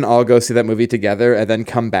field trip and all go see that movie together and then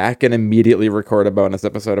come back and immediately record a bonus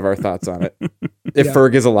episode of our thoughts on it. If Yeah.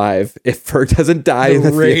 Ferg is alive. If Ferg doesn't die in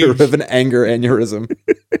the rage. theater of an anger aneurysm.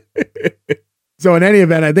 So in any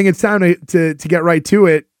event, I think it's time to get right to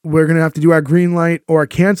it. We're gonna have to do our green light or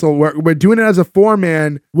cancel. We're doing it as a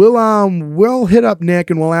 4-man. We'll hit up Nick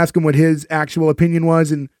and we'll ask him what his actual opinion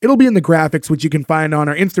was, and it'll be in the graphics, which you can find on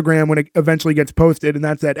our Instagram when it eventually gets posted, and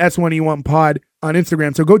that's at S1E1 Pod on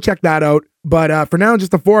Instagram. So go check that out. But for now,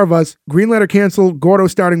 just the 4 of us. Green light or cancel. Gordo,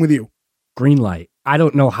 starting with you. Green light. I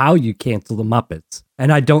don't know how you cancel the Muppets.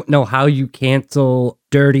 And I don't know how you cancel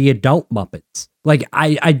dirty adult Muppets. Like,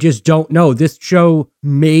 I just don't know. This show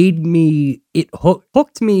made me, it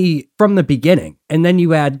hooked me from the beginning. And then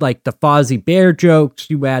you add like the Fozzie Bear jokes.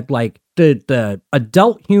 You add like the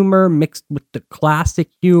adult humor mixed with the classic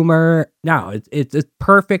humor. No, it's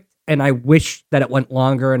perfect. And I wish that it went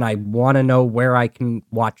longer, and I want to know where I can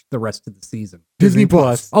watch the rest of the season. Disney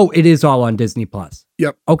Plus. Oh, it is all on Disney Plus.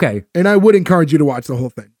 Yep. Okay. And I would encourage you to watch the whole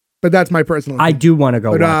thing. But that's my personal I opinion. do want to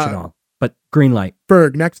go But, watch it all. But green light.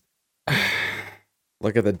 Ferg, next.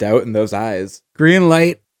 Look at the doubt in those eyes. Green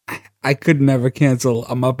light. I could never cancel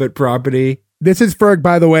a Muppet property. This is Ferg,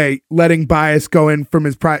 by the way, letting bias go in from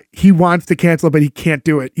his pride. He wants to cancel, but he can't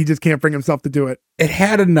do it. He just can't bring himself to do it. It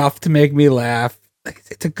had enough to make me laugh.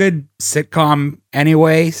 It's a good sitcom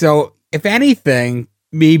anyway. So if anything,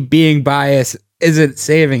 me being biased isn't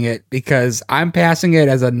saving it because I'm passing it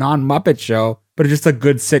as a non-Muppet show, but it's just a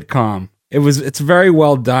good sitcom. It's very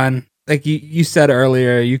well done. Like you said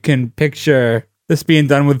earlier, you can picture this being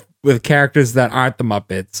done with characters that aren't the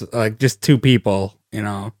Muppets, like just 2 people, you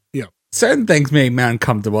know. Yeah. Certain things make me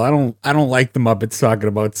uncomfortable. I don't like the Muppets talking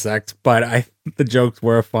about sex, but the jokes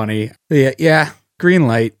were funny. Yeah, green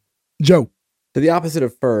light. Joe. To the opposite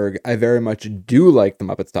of Ferg, I very much do like the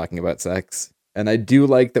Muppets talking about sex. And I do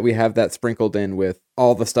like that we have that sprinkled in with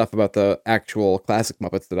all the stuff about the actual classic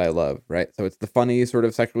Muppets that I love, right? So it's the funny sort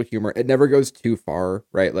of sexual humor. It never goes too far,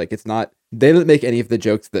 right? Like they didn't make any of the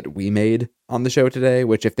jokes that we made on the show today,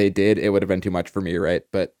 which if they did, it would have been too much for me, right?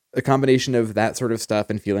 But a combination of that sort of stuff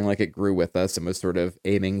and feeling like it grew with us and was sort of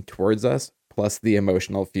aiming towards us, plus the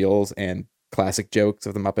emotional feels and classic jokes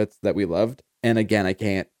of the Muppets that we loved. And again,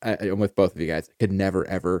 I'm with both of you guys. I could never,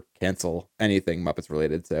 ever cancel anything Muppets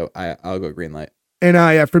related. So I'll go green light.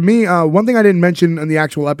 And for me, one thing I didn't mention in the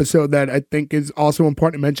actual episode that I think is also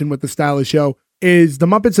important to mention with the style of show is the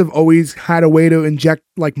Muppets have always had a way to inject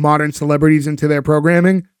like modern celebrities into their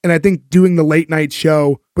programming. And I think doing the late night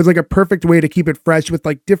show was like a perfect way to keep it fresh with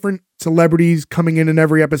like different celebrities coming in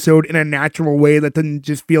every episode in a natural way that didn't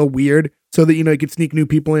just feel weird so that, you know, you could sneak new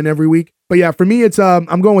people in every week. But yeah, for me, it's,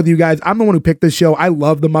 I'm going with you guys. I'm the one who picked this show. I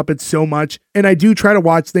love the Muppets so much. And I do try to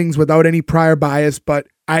watch things without any prior bias, but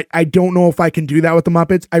I don't know if I can do that with the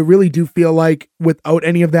Muppets. I really do feel like without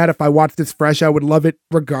any of that, if I watched this fresh, I would love it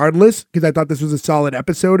regardless because I thought this was a solid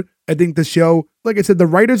episode. I think the show, like I said, the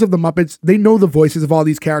writers of the Muppets, they know the voices of all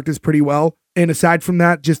these characters pretty well. And aside from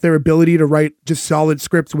that, just their ability to write just solid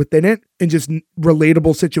scripts within it and just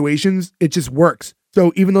relatable situations, it just works.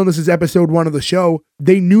 So even though this is episode 1 of the show,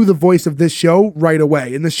 they knew the voice of this show right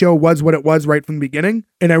away. And the show was what it was right from the beginning.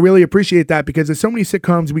 And I really appreciate that because there's so many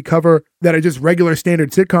sitcoms we cover that are just regular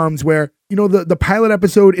standard sitcoms where, you know, the pilot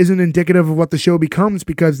episode isn't indicative of what the show becomes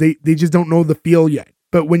because they just don't know the feel yet.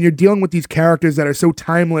 But when you're dealing with these characters that are so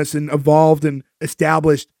timeless and evolved and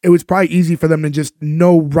established, it was probably easy for them to just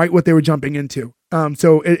know right what they were jumping into.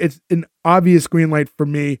 So it's an obvious green light for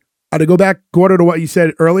me. To go back, Gordo, to what you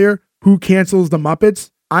said earlier, who cancels the Muppets?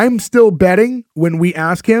 I'm still betting when we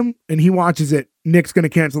ask him and he watches it, Nick's going to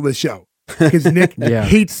cancel this show because Nick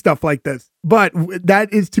hates stuff like this. But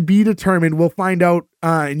that is to be determined. We'll find out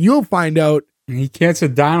and you'll find out. He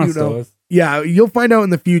canceled dinosaurs. You know, yeah, you'll find out in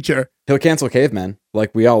the future. He'll cancel Cavemen,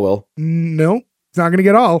 like we all will. No, it's not going to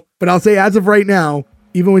get all. But I'll say as of right now,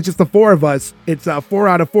 even with just the 4 of us, it's 4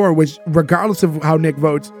 out of 4, which regardless of how Nick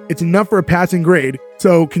votes, it's enough for a passing grade.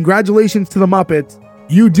 So congratulations to the Muppets.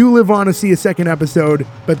 You do live on to see a second episode,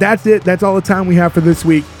 but that's it. That's all the time we have for this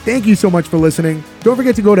week. Thank you so much for listening. Don't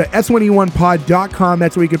forget to go to s1e1pod.com.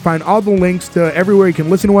 That's where you can find all the links to everywhere you can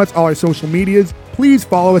listen to us, all our social medias. Please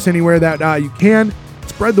follow us anywhere that you can.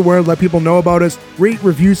 Spread the word, let people know about us, rate,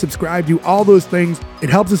 review, subscribe, do all those things. It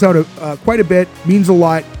helps us out quite a bit, means a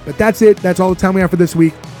lot. But that's it. That's all the time we have for this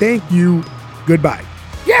week. Thank you. Goodbye.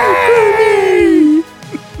 Yay!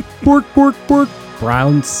 Pork, pork, pork.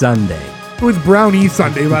 Brown Sunday. It was Brownie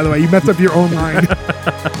Sunday, by the way. You messed up your own line.